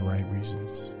here for the right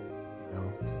reasons. You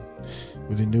know,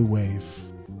 with a new wave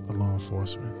of law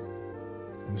enforcement.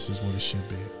 And this is what it should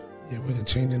be. Yeah, we're the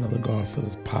changing of the guard for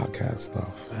this podcast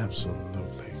stuff.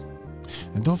 Absolutely.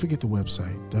 And don't forget the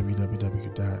website,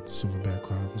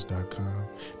 www.silverbackchronicles.com.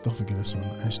 Don't forget us on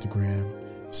Instagram,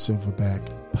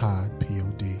 silverbackpod,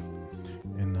 P-O-D.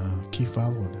 And keep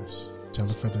following us. Tell a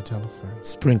friend to tell a friend.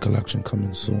 Spring collection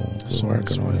coming soon. We're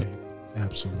working on it.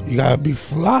 Absolutely. You gotta be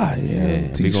fly. Yeah.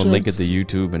 We're gonna link it to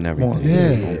YouTube and everything.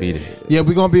 Yeah. It's gonna be there. Yeah,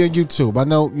 we're gonna be on YouTube. I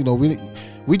know,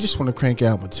 we just want to crank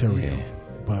out material. Yeah.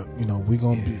 But we're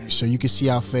gonna be so you can see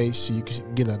our face, so you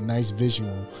can get a nice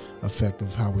visual effect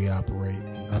of how we operate,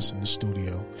 us in the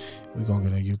studio. We're gonna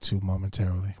get on YouTube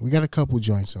momentarily. We got a couple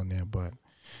joints on there, but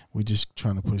we're just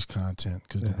trying to push content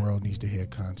because the world needs to hear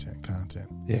content.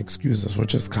 Yeah, excuse us. We're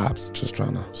just cops, just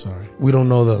trying to. Sorry, we don't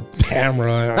know the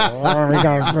camera.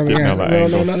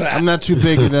 I'm not too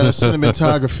big in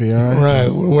cinematography. All right,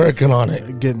 right. We're working on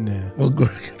it. Getting there.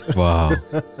 Wow.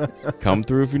 Come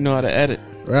through if you know how to edit.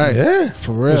 Right. Yeah.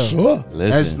 For real. For sure.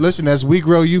 Listen, as we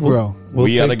grow, you grow.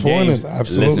 We are the game.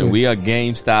 Absolutely. Listen, we are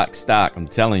game stock. I'm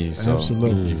telling you. So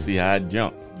absolutely. You see how it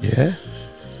jumped. Yeah.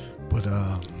 But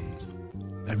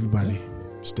everybody,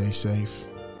 stay safe.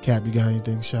 Cap, you got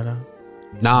anything to shout out?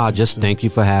 Nah, just thank you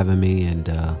for having me, and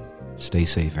stay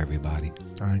safe, everybody.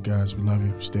 All right, guys, we love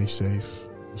you. Stay safe.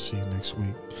 We'll see you next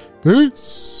week.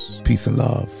 Peace. Peace and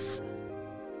love.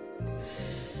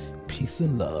 Peace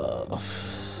and love.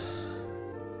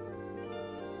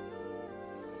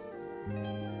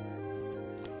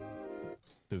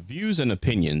 The views and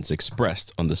opinions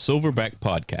expressed on the Silverback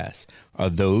Podcast are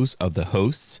those of the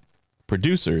hosts,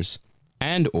 producers,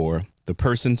 and/or the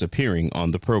persons appearing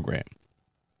on the program,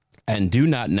 and do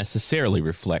not necessarily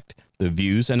reflect the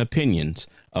views and opinions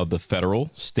of the federal,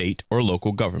 state, or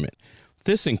local government.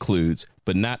 This includes,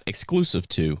 but not exclusive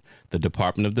to, the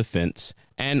Department of Defense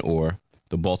and/or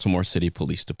the Baltimore City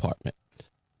Police Department.